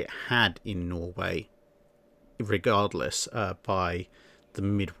ships that it had in Norway, regardless, by the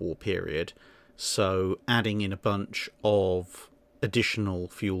mid-war period. So adding in a bunch of additional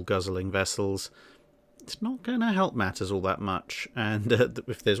fuel-guzzling vessels, it's not going to help matters all that much. And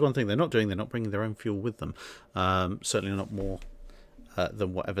if there's one thing they're not doing, they're not bringing their own fuel with them. Certainly not more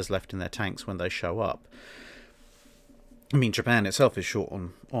than whatever's left in their tanks when they show up. I mean, Japan itself is short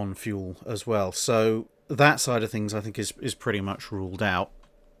on fuel as well. So that side of things, I think, is pretty much ruled out.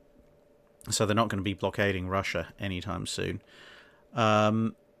 So they're not going to be blockading Russia anytime soon.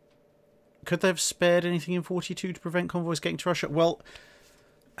 Could they have spared anything in 42 to prevent convoys getting to Russia? Well,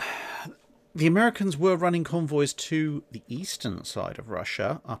 the Americans were running convoys to the eastern side of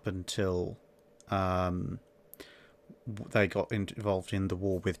Russia up until they got involved in the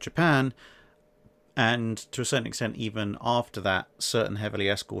war with Japan. And to a certain extent, even after that, certain heavily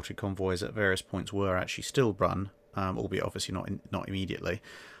escorted convoys at various points were actually still run, albeit obviously not immediately.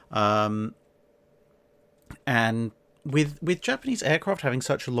 And with Japanese aircraft having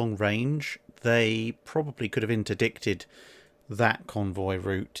such a long range, they probably could have interdicted that convoy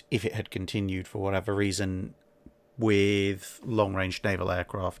route if it had continued for whatever reason with long-range naval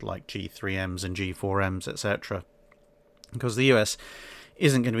aircraft like G3Ms and G4Ms, etc. Because the US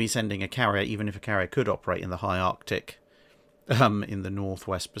isn't going to be sending a carrier, even if a carrier could operate in the high Arctic, in the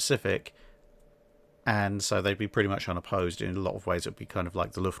Northwest Pacific, and so they'd be pretty much unopposed. In a lot of ways, it would be kind of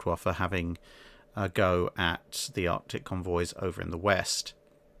like the Luftwaffe having a go at the Arctic convoys over in the West.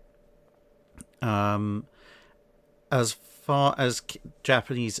 As far as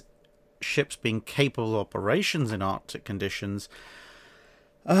Japanese ships being capable of operations in Arctic conditions,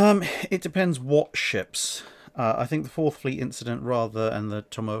 it depends what ships. I think the Fourth Fleet incident and the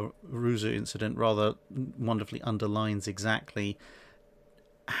Tomoruzu incident rather wonderfully underlines exactly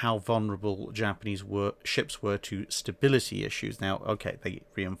how vulnerable Japanese ships were to stability issues. Now, okay, they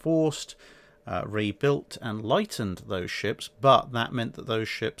reinforced, rebuilt, and lightened those ships, but that meant that those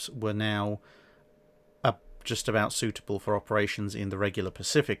ships were now just about suitable for operations in the regular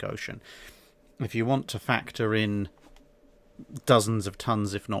Pacific Ocean. If you want to factor in dozens of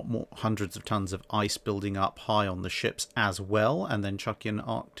tons, if not more, hundreds of tons of ice building up high on the ships as well, and then chuck in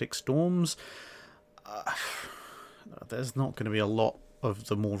Arctic storms, there's not going to be a lot of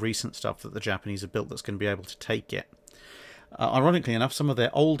the more recent stuff that the Japanese have built that's going to be able to take it. Ironically enough, some of their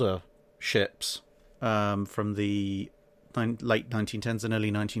older ships from the late 1910s and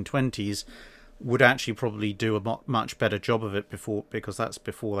early 1920s would actually probably do a much better job of it because that's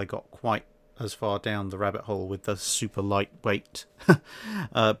before they got quite as far down the rabbit hole with the super lightweight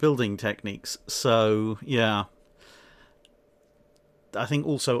building techniques. So, yeah. I think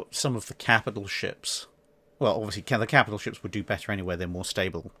also some of the capital ships, well, obviously the capital ships would do better anyway, they're more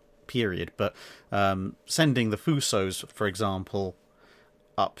stable, period. But sending the Fusos, for example,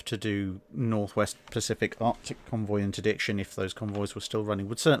 up to do Northwest Pacific Arctic convoy interdiction, if those convoys were still running,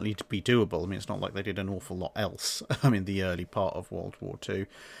 would certainly be doable. I mean, it's not like they did an awful lot else in the early part of World War II.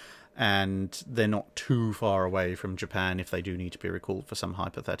 And they're not too far away from Japan if they do need to be recalled for some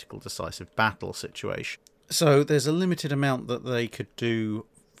hypothetical decisive battle situation. So there's a limited amount that they could do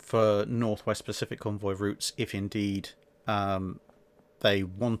for Northwest Pacific convoy routes if indeed they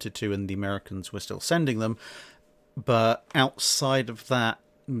wanted to and the Americans were still sending them. But outside of that,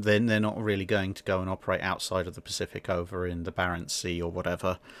 then they're not really going to go and operate outside of the Pacific over in the Barents Sea or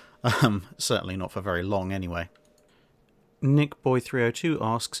whatever. Certainly not for very long anyway. Nickboy302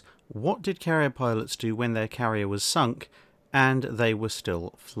 asks, what did carrier pilots do when their carrier was sunk, and they were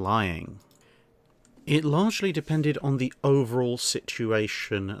still flying. It largely depended on the overall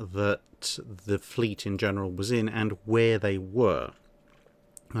situation that the fleet in general was in and where they were.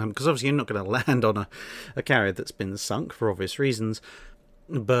 Because obviously you're not going to land on a carrier that's been sunk for obvious reasons,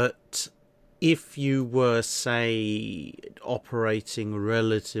 but if you were, say, operating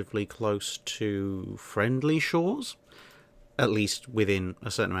relatively close to friendly shores, at least within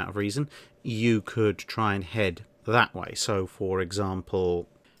a certain amount of reason, you could try and head that way. So, for example,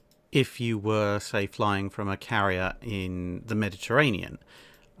 if you were, say, flying from a carrier in the Mediterranean,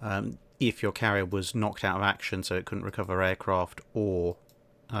 if your carrier was knocked out of action so it couldn't recover aircraft or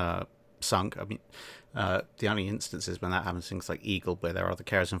sunk, I mean, the only instances when that happens, things like Eagle, where there are other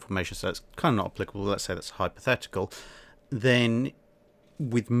carriers in formation, so it's kind of not applicable, let's say that's hypothetical, then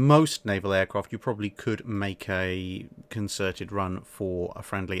with most naval aircraft you probably could make a concerted run for a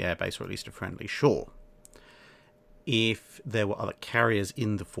friendly airbase, or at least a friendly shore. If there were other carriers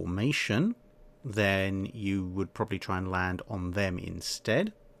in the formation, then you would probably try and land on them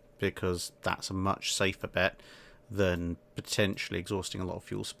instead, because that's a much safer bet than potentially exhausting a lot of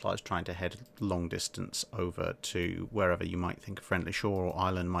fuel supplies trying to head long distance over to wherever you might think a friendly shore or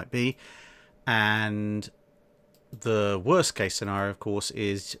island might be. And the worst case scenario, of course,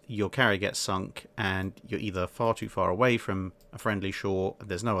 is your carrier gets sunk and you're either far too far away from a friendly shore,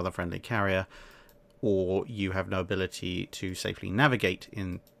 there's no other friendly carrier, or you have no ability to safely navigate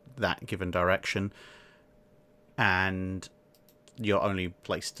in that given direction, and your only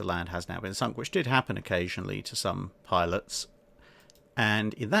place to land has now been sunk, which did happen occasionally to some pilots.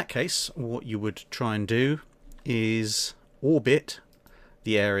 And in that case, what you would try and do is orbit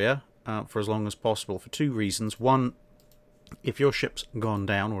the area for as long as possible, for two reasons. One, if your ship's gone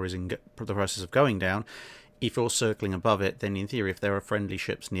down or is in the process of going down, if you're circling above it, then in theory, if there are friendly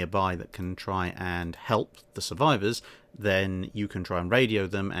ships nearby that can try and help the survivors, then you can try and radio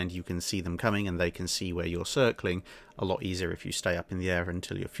them and you can see them coming and they can see where you're circling. A lot easier if you stay up in the air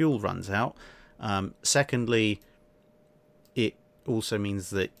until your fuel runs out. Secondly, it also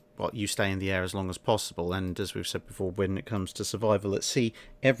means that you stay in the air as long as possible, and as we've said before, when it comes to survival at sea,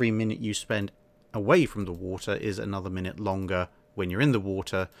 every minute you spend away from the water is another minute longer when you're in the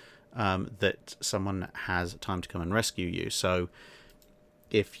water, that someone has time to come and rescue you. So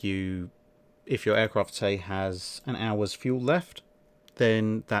if your aircraft, say, has an hour's fuel left,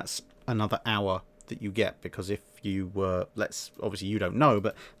 then that's another hour that you get, because if you were, obviously you don't know,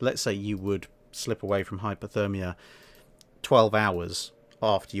 but let's say you would slip away from hypothermia 12 hours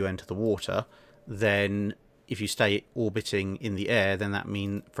after you enter the water, then if you stay orbiting in the air, then that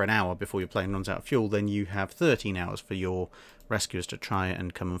means for an hour before your plane runs out of fuel, then you have 13 hours for your rescuers to try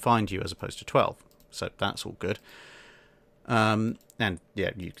and come and find you, as opposed to 12. So that's all good. And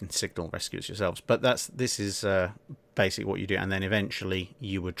yeah, you can signal rescuers yourselves, but this is basically what you do. And then eventually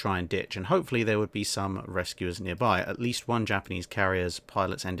you would try and ditch, and hopefully there would be some rescuers nearby. At least one Japanese carrier's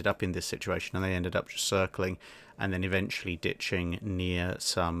pilots ended up in this situation, and they ended up just circling and then eventually ditching near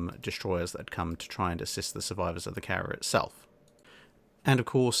some destroyers that had come to try and assist the survivors of the carrier itself. And of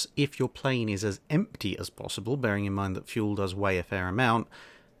course, if your plane is as empty as possible, bearing in mind that fuel does weigh a fair amount,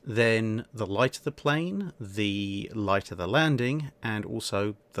 then the lighter the plane, the lighter the landing, and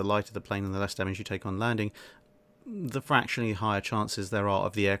also the lighter the plane and the less damage you take on landing, the fractionally higher chances there are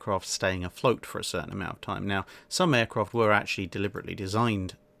of the aircraft staying afloat for a certain amount of time. Now, some aircraft were actually deliberately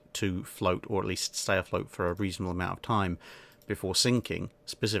designed to float, or at least stay afloat for a reasonable amount of time before sinking,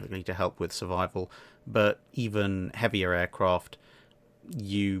 specifically to help with survival, but even heavier aircraft,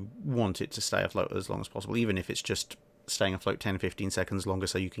 you want it to stay afloat as long as possible, even if it's just staying afloat 10-15 seconds longer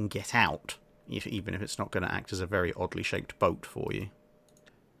so you can get out, even if it's not going to act as a very oddly shaped boat for you.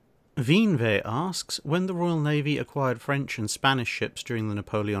 Vinve asks, when the Royal Navy acquired French and Spanish ships during the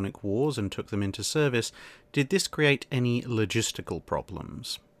Napoleonic Wars and took them into service, did this create any logistical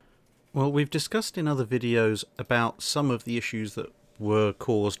problems? Well, we've discussed in other videos about some of the issues that were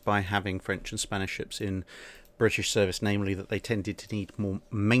caused by having French and Spanish ships in British service, namely that they tended to need more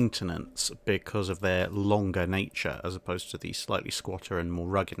maintenance because of their longer nature, as opposed to the slightly squatter and more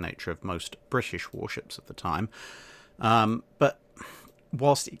rugged nature of most British warships at the time. But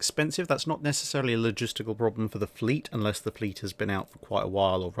whilst expensive, that's not necessarily a logistical problem for the fleet, unless the fleet has been out for quite a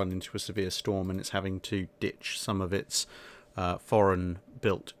while or run into a severe storm and it's having to ditch some of its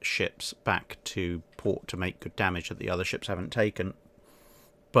foreign-built ships back to port to make good damage that the other ships haven't taken.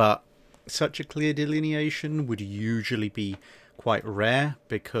 But such a clear delineation would usually be quite rare,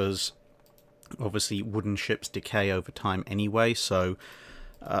 because obviously wooden ships decay over time anyway, so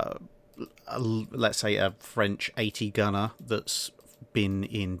let's say a French 80 gunner that's been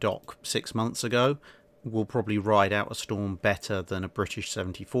in dock 6 months ago will probably ride out a storm better than a British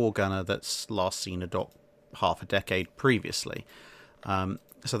 74 gunner that's last seen a dock half a decade previously.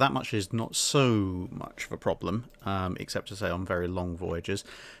 So that much is not so much of a problem, except to say on very long voyages.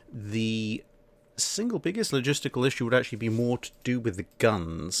 The single biggest logistical issue would actually be more to do with the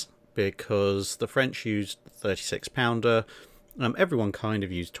guns, because the French used 36-pounder. Everyone kind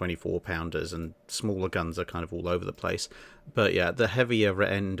of used 24-pounders, and smaller guns are kind of all over the place. But yeah, the heavier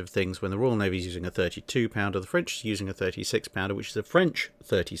end of things, when the Royal Navy is using a 32-pounder, the French is using a 36-pounder, which is a French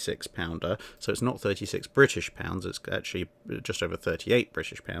 36-pounder, so it's not 36 British pounds, it's actually just over 38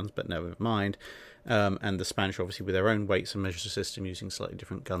 British pounds, but never mind. And the Spanish, obviously, with their own weights and measure system, using slightly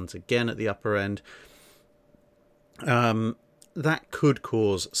different guns again at the upper end. That could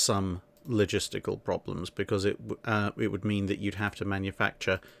cause some logistical problems, because it would mean that you'd have to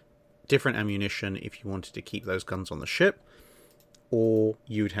manufacture different ammunition if you wanted to keep those guns on the ship, or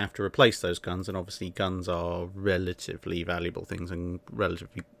you'd have to replace those guns, and obviously guns are relatively valuable things, and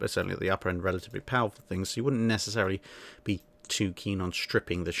relatively, certainly at the upper end, relatively powerful things, so you wouldn't necessarily be too keen on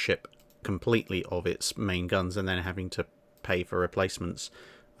stripping the ship completely of its main guns and then having to pay for replacements,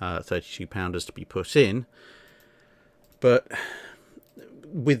 32-pounders to be put in. But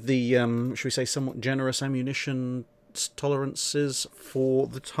with the, should we say, somewhat generous ammunition tolerances for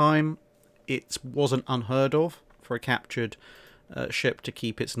the time, it wasn't unheard of for a captured ship to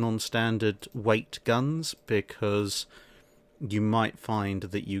keep its non-standard weight guns, because you might find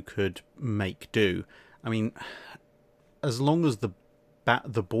that you could make do. I mean, as long as the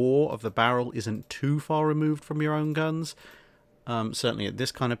bore of the barrel isn't too far removed from your own guns, certainly at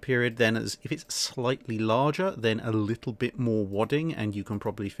this kind of period, then if it's slightly larger, then a little bit more wadding, and you can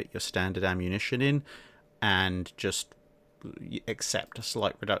probably fit your standard ammunition in and just accept a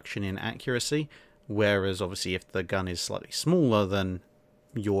slight reduction in accuracy. Whereas obviously if the gun is slightly smaller than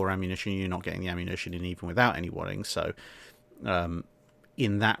your ammunition, you're not getting the ammunition in even without any wadding. So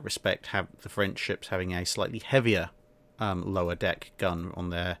in that respect, have the French ships having a slightly heavier lower deck gun on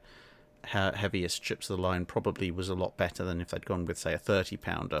their heaviest ships of the line probably was a lot better than if they'd gone with, say, a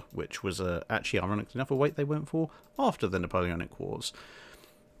 30-pounder, which was actually, ironically enough, a weight they went for after the Napoleonic Wars.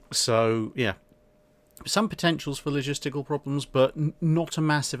 So yeah, some potentials for logistical problems, but not a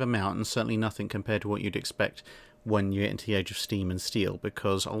massive amount, and certainly nothing compared to what you'd expect when you get into the age of steam and steel,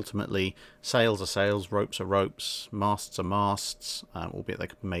 because ultimately sails are sails, ropes are ropes, masts are masts, albeit they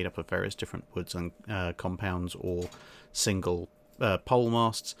could be made up of various different woods and compounds or single pole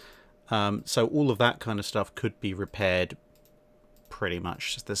masts. So all of that kind of stuff could be repaired pretty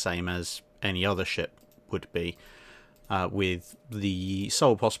much the same as any other ship would be, with the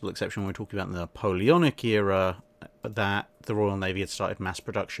sole possible exception when we're talking about the Napoleonic era, that the Royal Navy had started mass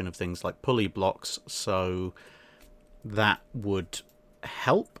production of things like pulley blocks, so that would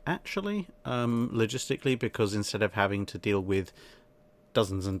help, actually, logistically, because instead of having to deal with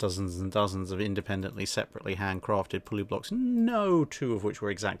dozens and dozens and dozens of independently, separately handcrafted pulley blocks, no two of which were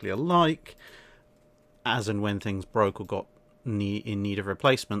exactly alike, as and when things broke or got in need of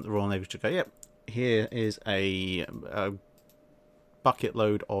replacement, the Royal Navy should go, yep, here is a bucket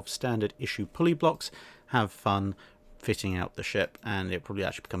load of standard issue pulley blocks, have fun fitting out the ship, and it probably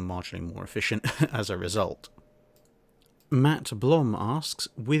actually become marginally more efficient as a result. Matt Blom asks,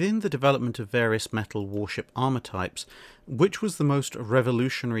 within the development of various metal warship armour types, which was the most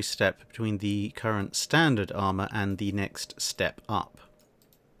revolutionary step between the current standard armour and the next step up?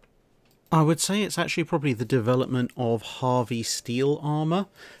 I would say it's actually probably the development of Harvey steel armour.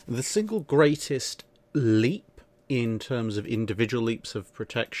 The single greatest leap in terms of individual leaps of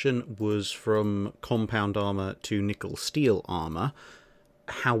protection was from compound armour to nickel steel armour.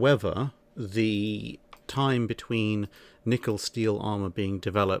 However, the time between nickel steel armour being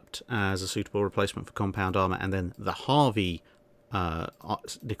developed as a suitable replacement for compound armour and then the Harvey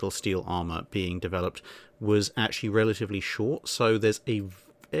nickel steel armour being developed was actually relatively short, so there's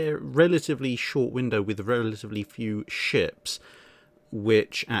a relatively short window with relatively few ships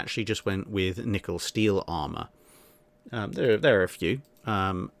which actually just went with nickel steel armour. There are a few,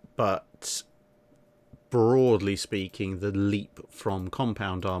 but broadly speaking, the leap from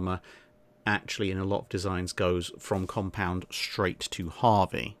compound armour actually in a lot of designs goes from compound straight to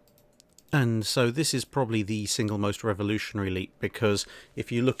Harvey. And so this is probably the single most revolutionary leap, because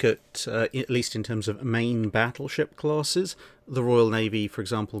if you look at least in terms of main battleship classes, the Royal Navy, for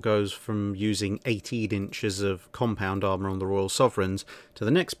example, goes from using 18 inches of compound armour on the Royal Sovereigns to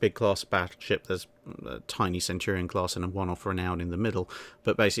the next big class of battleship. There's a tiny Centurion class and a one-off renown in the middle,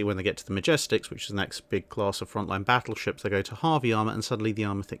 but basically when they get to the Majestics, which is the next big class of frontline battleships, they go to Harvey armour, and suddenly the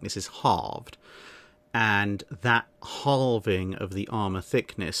armour thickness is halved. And that halving of the armour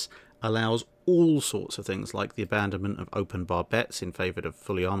thickness allows all sorts of things, like the abandonment of open barbettes in favour of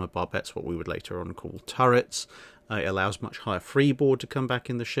fully armoured barbettes, what we would later on call turrets. It allows much higher freeboard to come back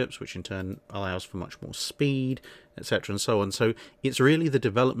in the ships, which in turn allows for much more speed, etc. and so on. So it's really the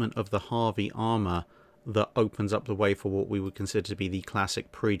development of the Harvey armour that opens up the way for what we would consider to be the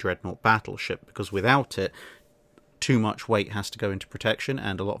classic pre-dreadnought battleship, because without it, too much weight has to go into protection,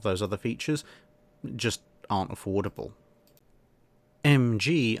 and a lot of those other features just aren't affordable.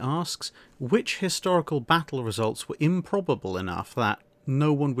 MG asks, which historical battle results were improbable enough that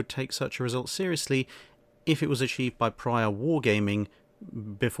no one would take such a result seriously if it was achieved by prior wargaming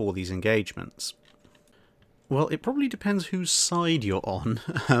before these engagements? Well, it probably depends whose side you're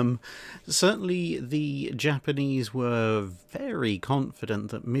on. Certainly the Japanese were very confident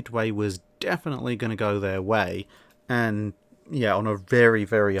that Midway was definitely going to go their way, and yeah, on a very,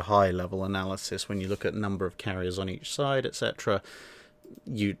 very high level analysis, when you look at number of carriers on each side, etc.,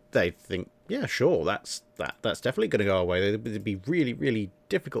 they think, yeah, sure, that's definitely going to go away. It'd be really, really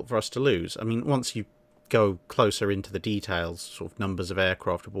difficult for us to lose. I mean, once you go closer into the details, sort of numbers of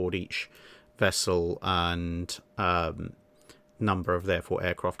aircraft aboard each vessel and number of, therefore,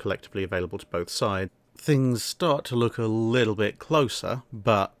 aircraft collectively available to both sides, things start to look a little bit closer,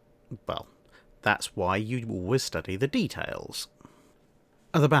 but, well, that's why you always study the details.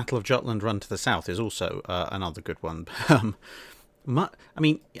 The Battle of Jutland Run to the south is also another good one. I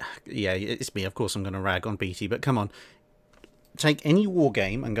mean, yeah, it's me, of course I'm going to rag on Beatty, but come on. Take any war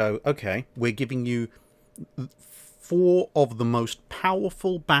game and go, okay, we're giving you 4 of the most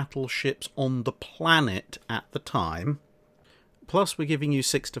powerful battleships on the planet at the time, plus we're giving you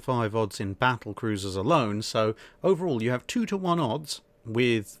 6-5 odds in battle cruisers alone, so overall you have 2-1 odds,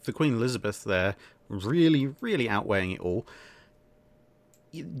 with the Queen Elizabeth there really, really outweighing it all.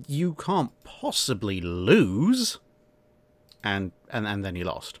 You can't possibly lose, and then you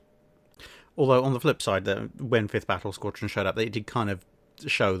lost. Although on the flip side, when 5th Battle Squadron showed up, they did kind of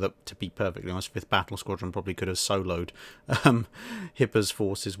show that, to be perfectly honest, 5th Battle Squadron probably could have soloed Hipper's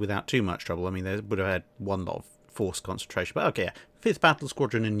forces without too much trouble. I mean, they would have had one lot of force concentration, but okay, yeah. 5th Battle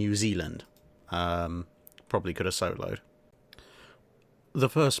Squadron in New Zealand probably could have soloed. The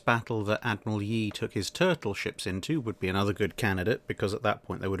first battle that Admiral Yi took his turtle ships into would be another good candidate, because at that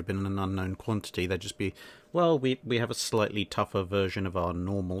point they would have been an unknown quantity. They'd just be, well, we have a slightly tougher version of our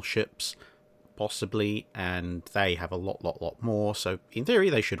normal ships, possibly, and they have a lot more, so in theory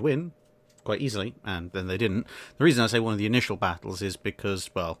they should win quite easily, and then they didn't. The reason I say one of the initial battles is because,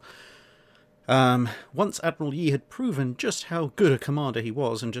 well, once Admiral Yi had proven just how good a commander he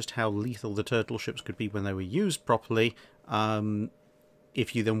was, and just how lethal the turtle ships could be when they were used properly,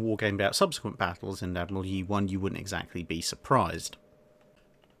 if you then wargamed out subsequent battles and Admiral Yi won, you wouldn't exactly be surprised.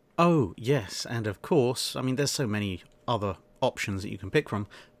 Oh, yes, and of course, I mean, there's so many other options that you can pick from,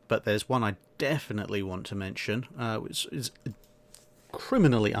 but there's one I definitely want to mention, which is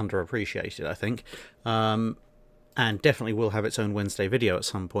criminally underappreciated, I think, and definitely will have its own Wednesday video at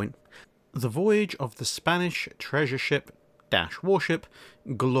some point. The voyage of the Spanish treasure ship / warship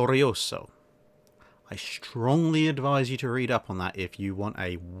Glorioso. I strongly advise you to read up on that if you want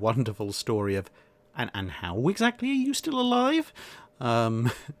a wonderful story of, and how exactly are you still alive?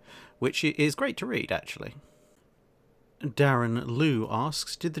 Which is great to read, actually. Darren Liu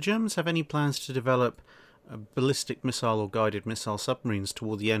asks, did the Germans have any plans to develop ballistic missile or guided missile submarines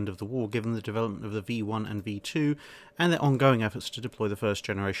toward the end of the war, given the development of the V1 and V2 and their ongoing efforts to deploy the first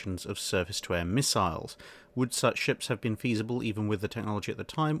generations of surface-to-air missiles? Would such ships have been feasible even with the technology at the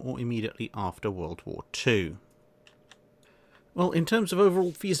time or immediately after World War II? Well, in terms of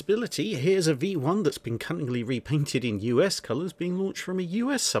overall feasibility, here's a V1 that's been cunningly repainted in US colours being launched from a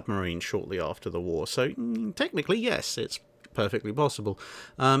US submarine shortly after the war, so technically, yes, it's perfectly possible.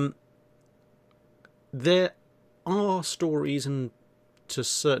 There are stories and, to a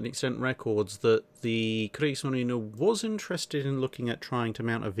certain extent, records that the Kriegsmarine was interested in looking at trying to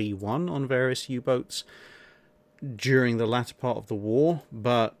mount a V1 on various U-boats during the latter part of the war,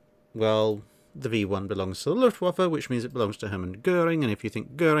 but, well, the V1 belongs to the Luftwaffe, which means it belongs to Hermann Göring, and if you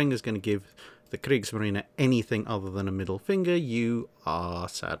think Göring is going to give the Kriegsmarine anything other than a middle finger, you are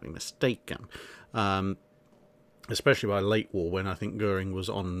sadly mistaken. Especially by late war, when I think Göring was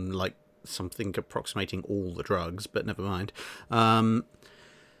on, like, something approximating all the drugs, but never mind.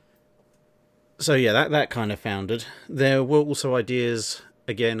 So yeah, that kind of foundered. There were also ideas,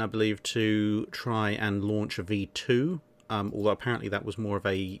 again, I believe, to try and launch a V2, although apparently that was more of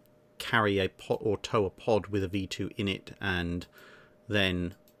a carry a pod or tow a pod with a V2 in it and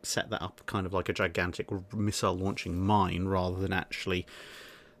then set that up kind of like a gigantic missile launching mine rather than actually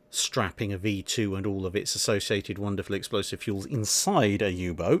strapping a V2 and all of its associated wonderful explosive fuels inside a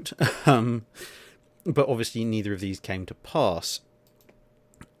U-boat. But obviously neither of these came to pass.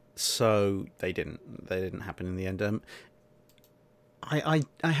 So they didn't happen in the end. I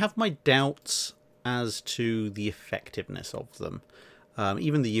have my doubts as to the effectiveness of them.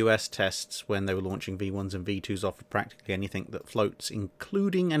 Even the US tests, when they were launching V1s and V2s off of practically anything that floats,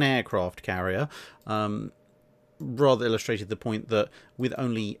 including an aircraft carrier, rather illustrated the point that with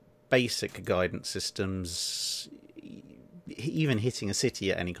only basic guidance systems, even hitting a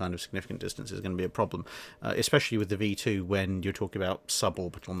city at any kind of significant distance is going to be a problem, especially with the V2 when you're talking about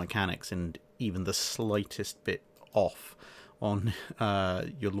suborbital mechanics and even the slightest bit off on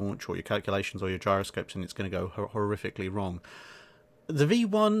your launch or your calculations or your gyroscopes, and it's going to go horrifically wrong. The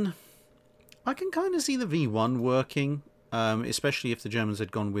V1, I can kind of see the V1 working, especially if the Germans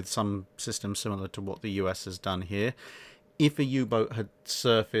had gone with some system similar to what the US has done here. If a U-boat had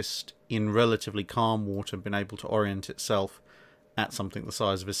surfaced in relatively calm water and been able to orient itself at something the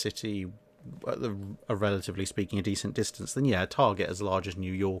size of a city, at a relatively speaking a decent distance, then yeah, a target as large as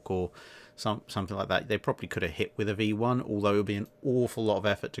New York or something like that, they probably could have hit with a V1, although it would be an awful lot of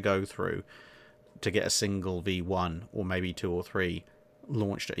effort to go through to get a single V1, or maybe 2 or 3,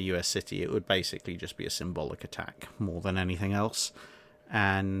 launched at a US city. It would basically just be a symbolic attack more than anything else.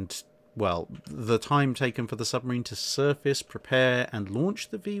 And well, the time taken for the submarine to surface, prepare, and launch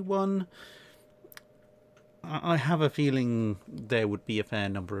the V1, I have a feeling there would be a fair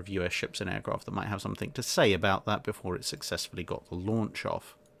number of US ships and aircraft that might have something to say about that before it successfully got the launch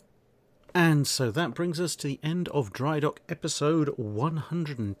off. And so that brings us to the end of Drydock episode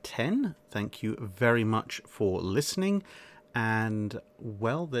 110. Thank you very much for listening. And,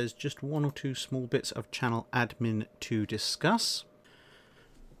 well, there's just 1 or 2 small bits of channel admin to discuss.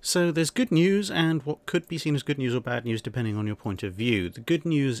 So there's good news and what could be seen as good news or bad news depending on your point of view. The good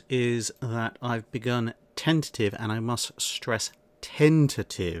news is that I've begun tentative, and I must stress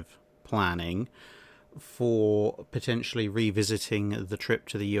tentative, planning for potentially revisiting the trip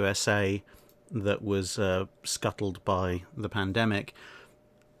to the USA that was scuttled by the pandemic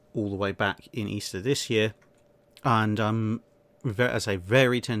all the way back in Easter this year. And I'm, as I say,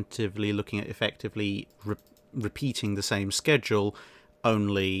 very tentatively looking at effectively repeating the same schedule,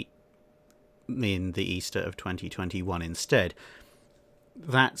 only in the Easter of 2021 instead.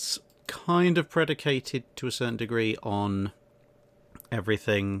 That's kind of predicated to a certain degree on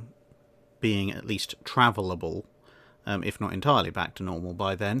everything being at least travelable, if not entirely back to normal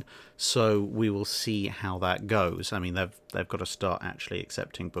by then. So we will see how that goes. I mean, they've got to start actually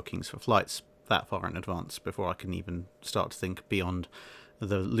accepting bookings for flights that far in advance before I can even start to think beyond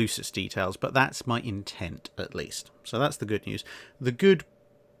the loosest details, but that's my intent at least. So that's the good news. The good,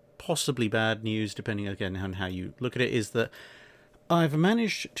 possibly bad news, depending again on how you look at it, is that I've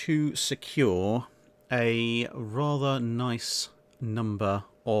managed to secure a rather nice number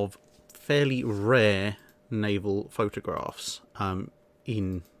of fairly rare naval photographs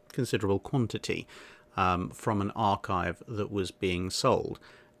in considerable quantity from an archive that was being sold.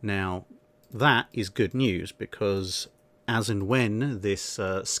 Now, that is good news because as and when this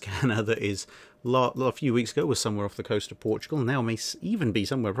scanner that is a few weeks ago was somewhere off the coast of Portugal, now may even be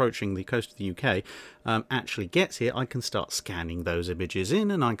somewhere approaching the coast of the UK, actually gets here, I can start scanning those images in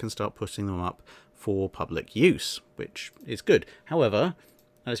and I can start putting them up for public use, which is good. However,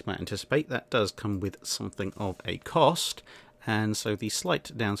 as you might anticipate, that does come with something of a cost, and so the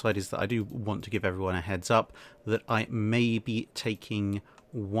slight downside is that I do want to give everyone a heads up that I may be taking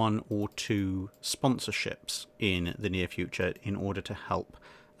 1 or 2 sponsorships in the near future in order to help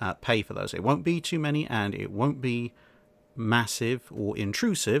pay for those. It won't be too many and it won't be massive or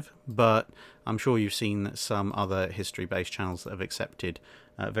intrusive, but I'm sure you've seen some other history-based channels that have accepted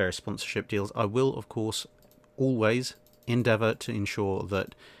various sponsorship deals. I will, of course, always endeavour to ensure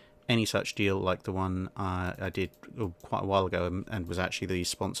that any such deal like the one I did quite a while ago and was actually the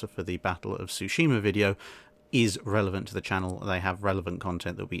sponsor for the Battle of Tsushima video is relevant to the channel. They have relevant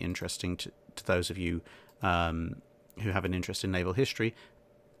content that will be interesting to those of you who have an interest in naval history.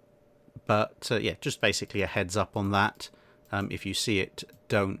 But yeah, just basically a heads up on that. If you see it,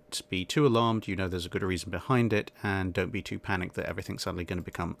 don't be too alarmed. You know there's a good reason behind it, and don't be too panicked that everything's suddenly going to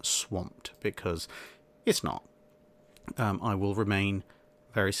become swamped, because it's not. I will remain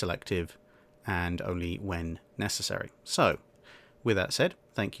very selective and only when necessary. So, with that said,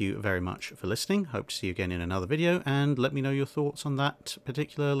 thank you very much for listening. Hope to see you again in another video, and let me know your thoughts on that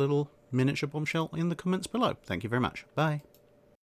particular little miniature bombshell in the comments below. Thank you very much. Bye.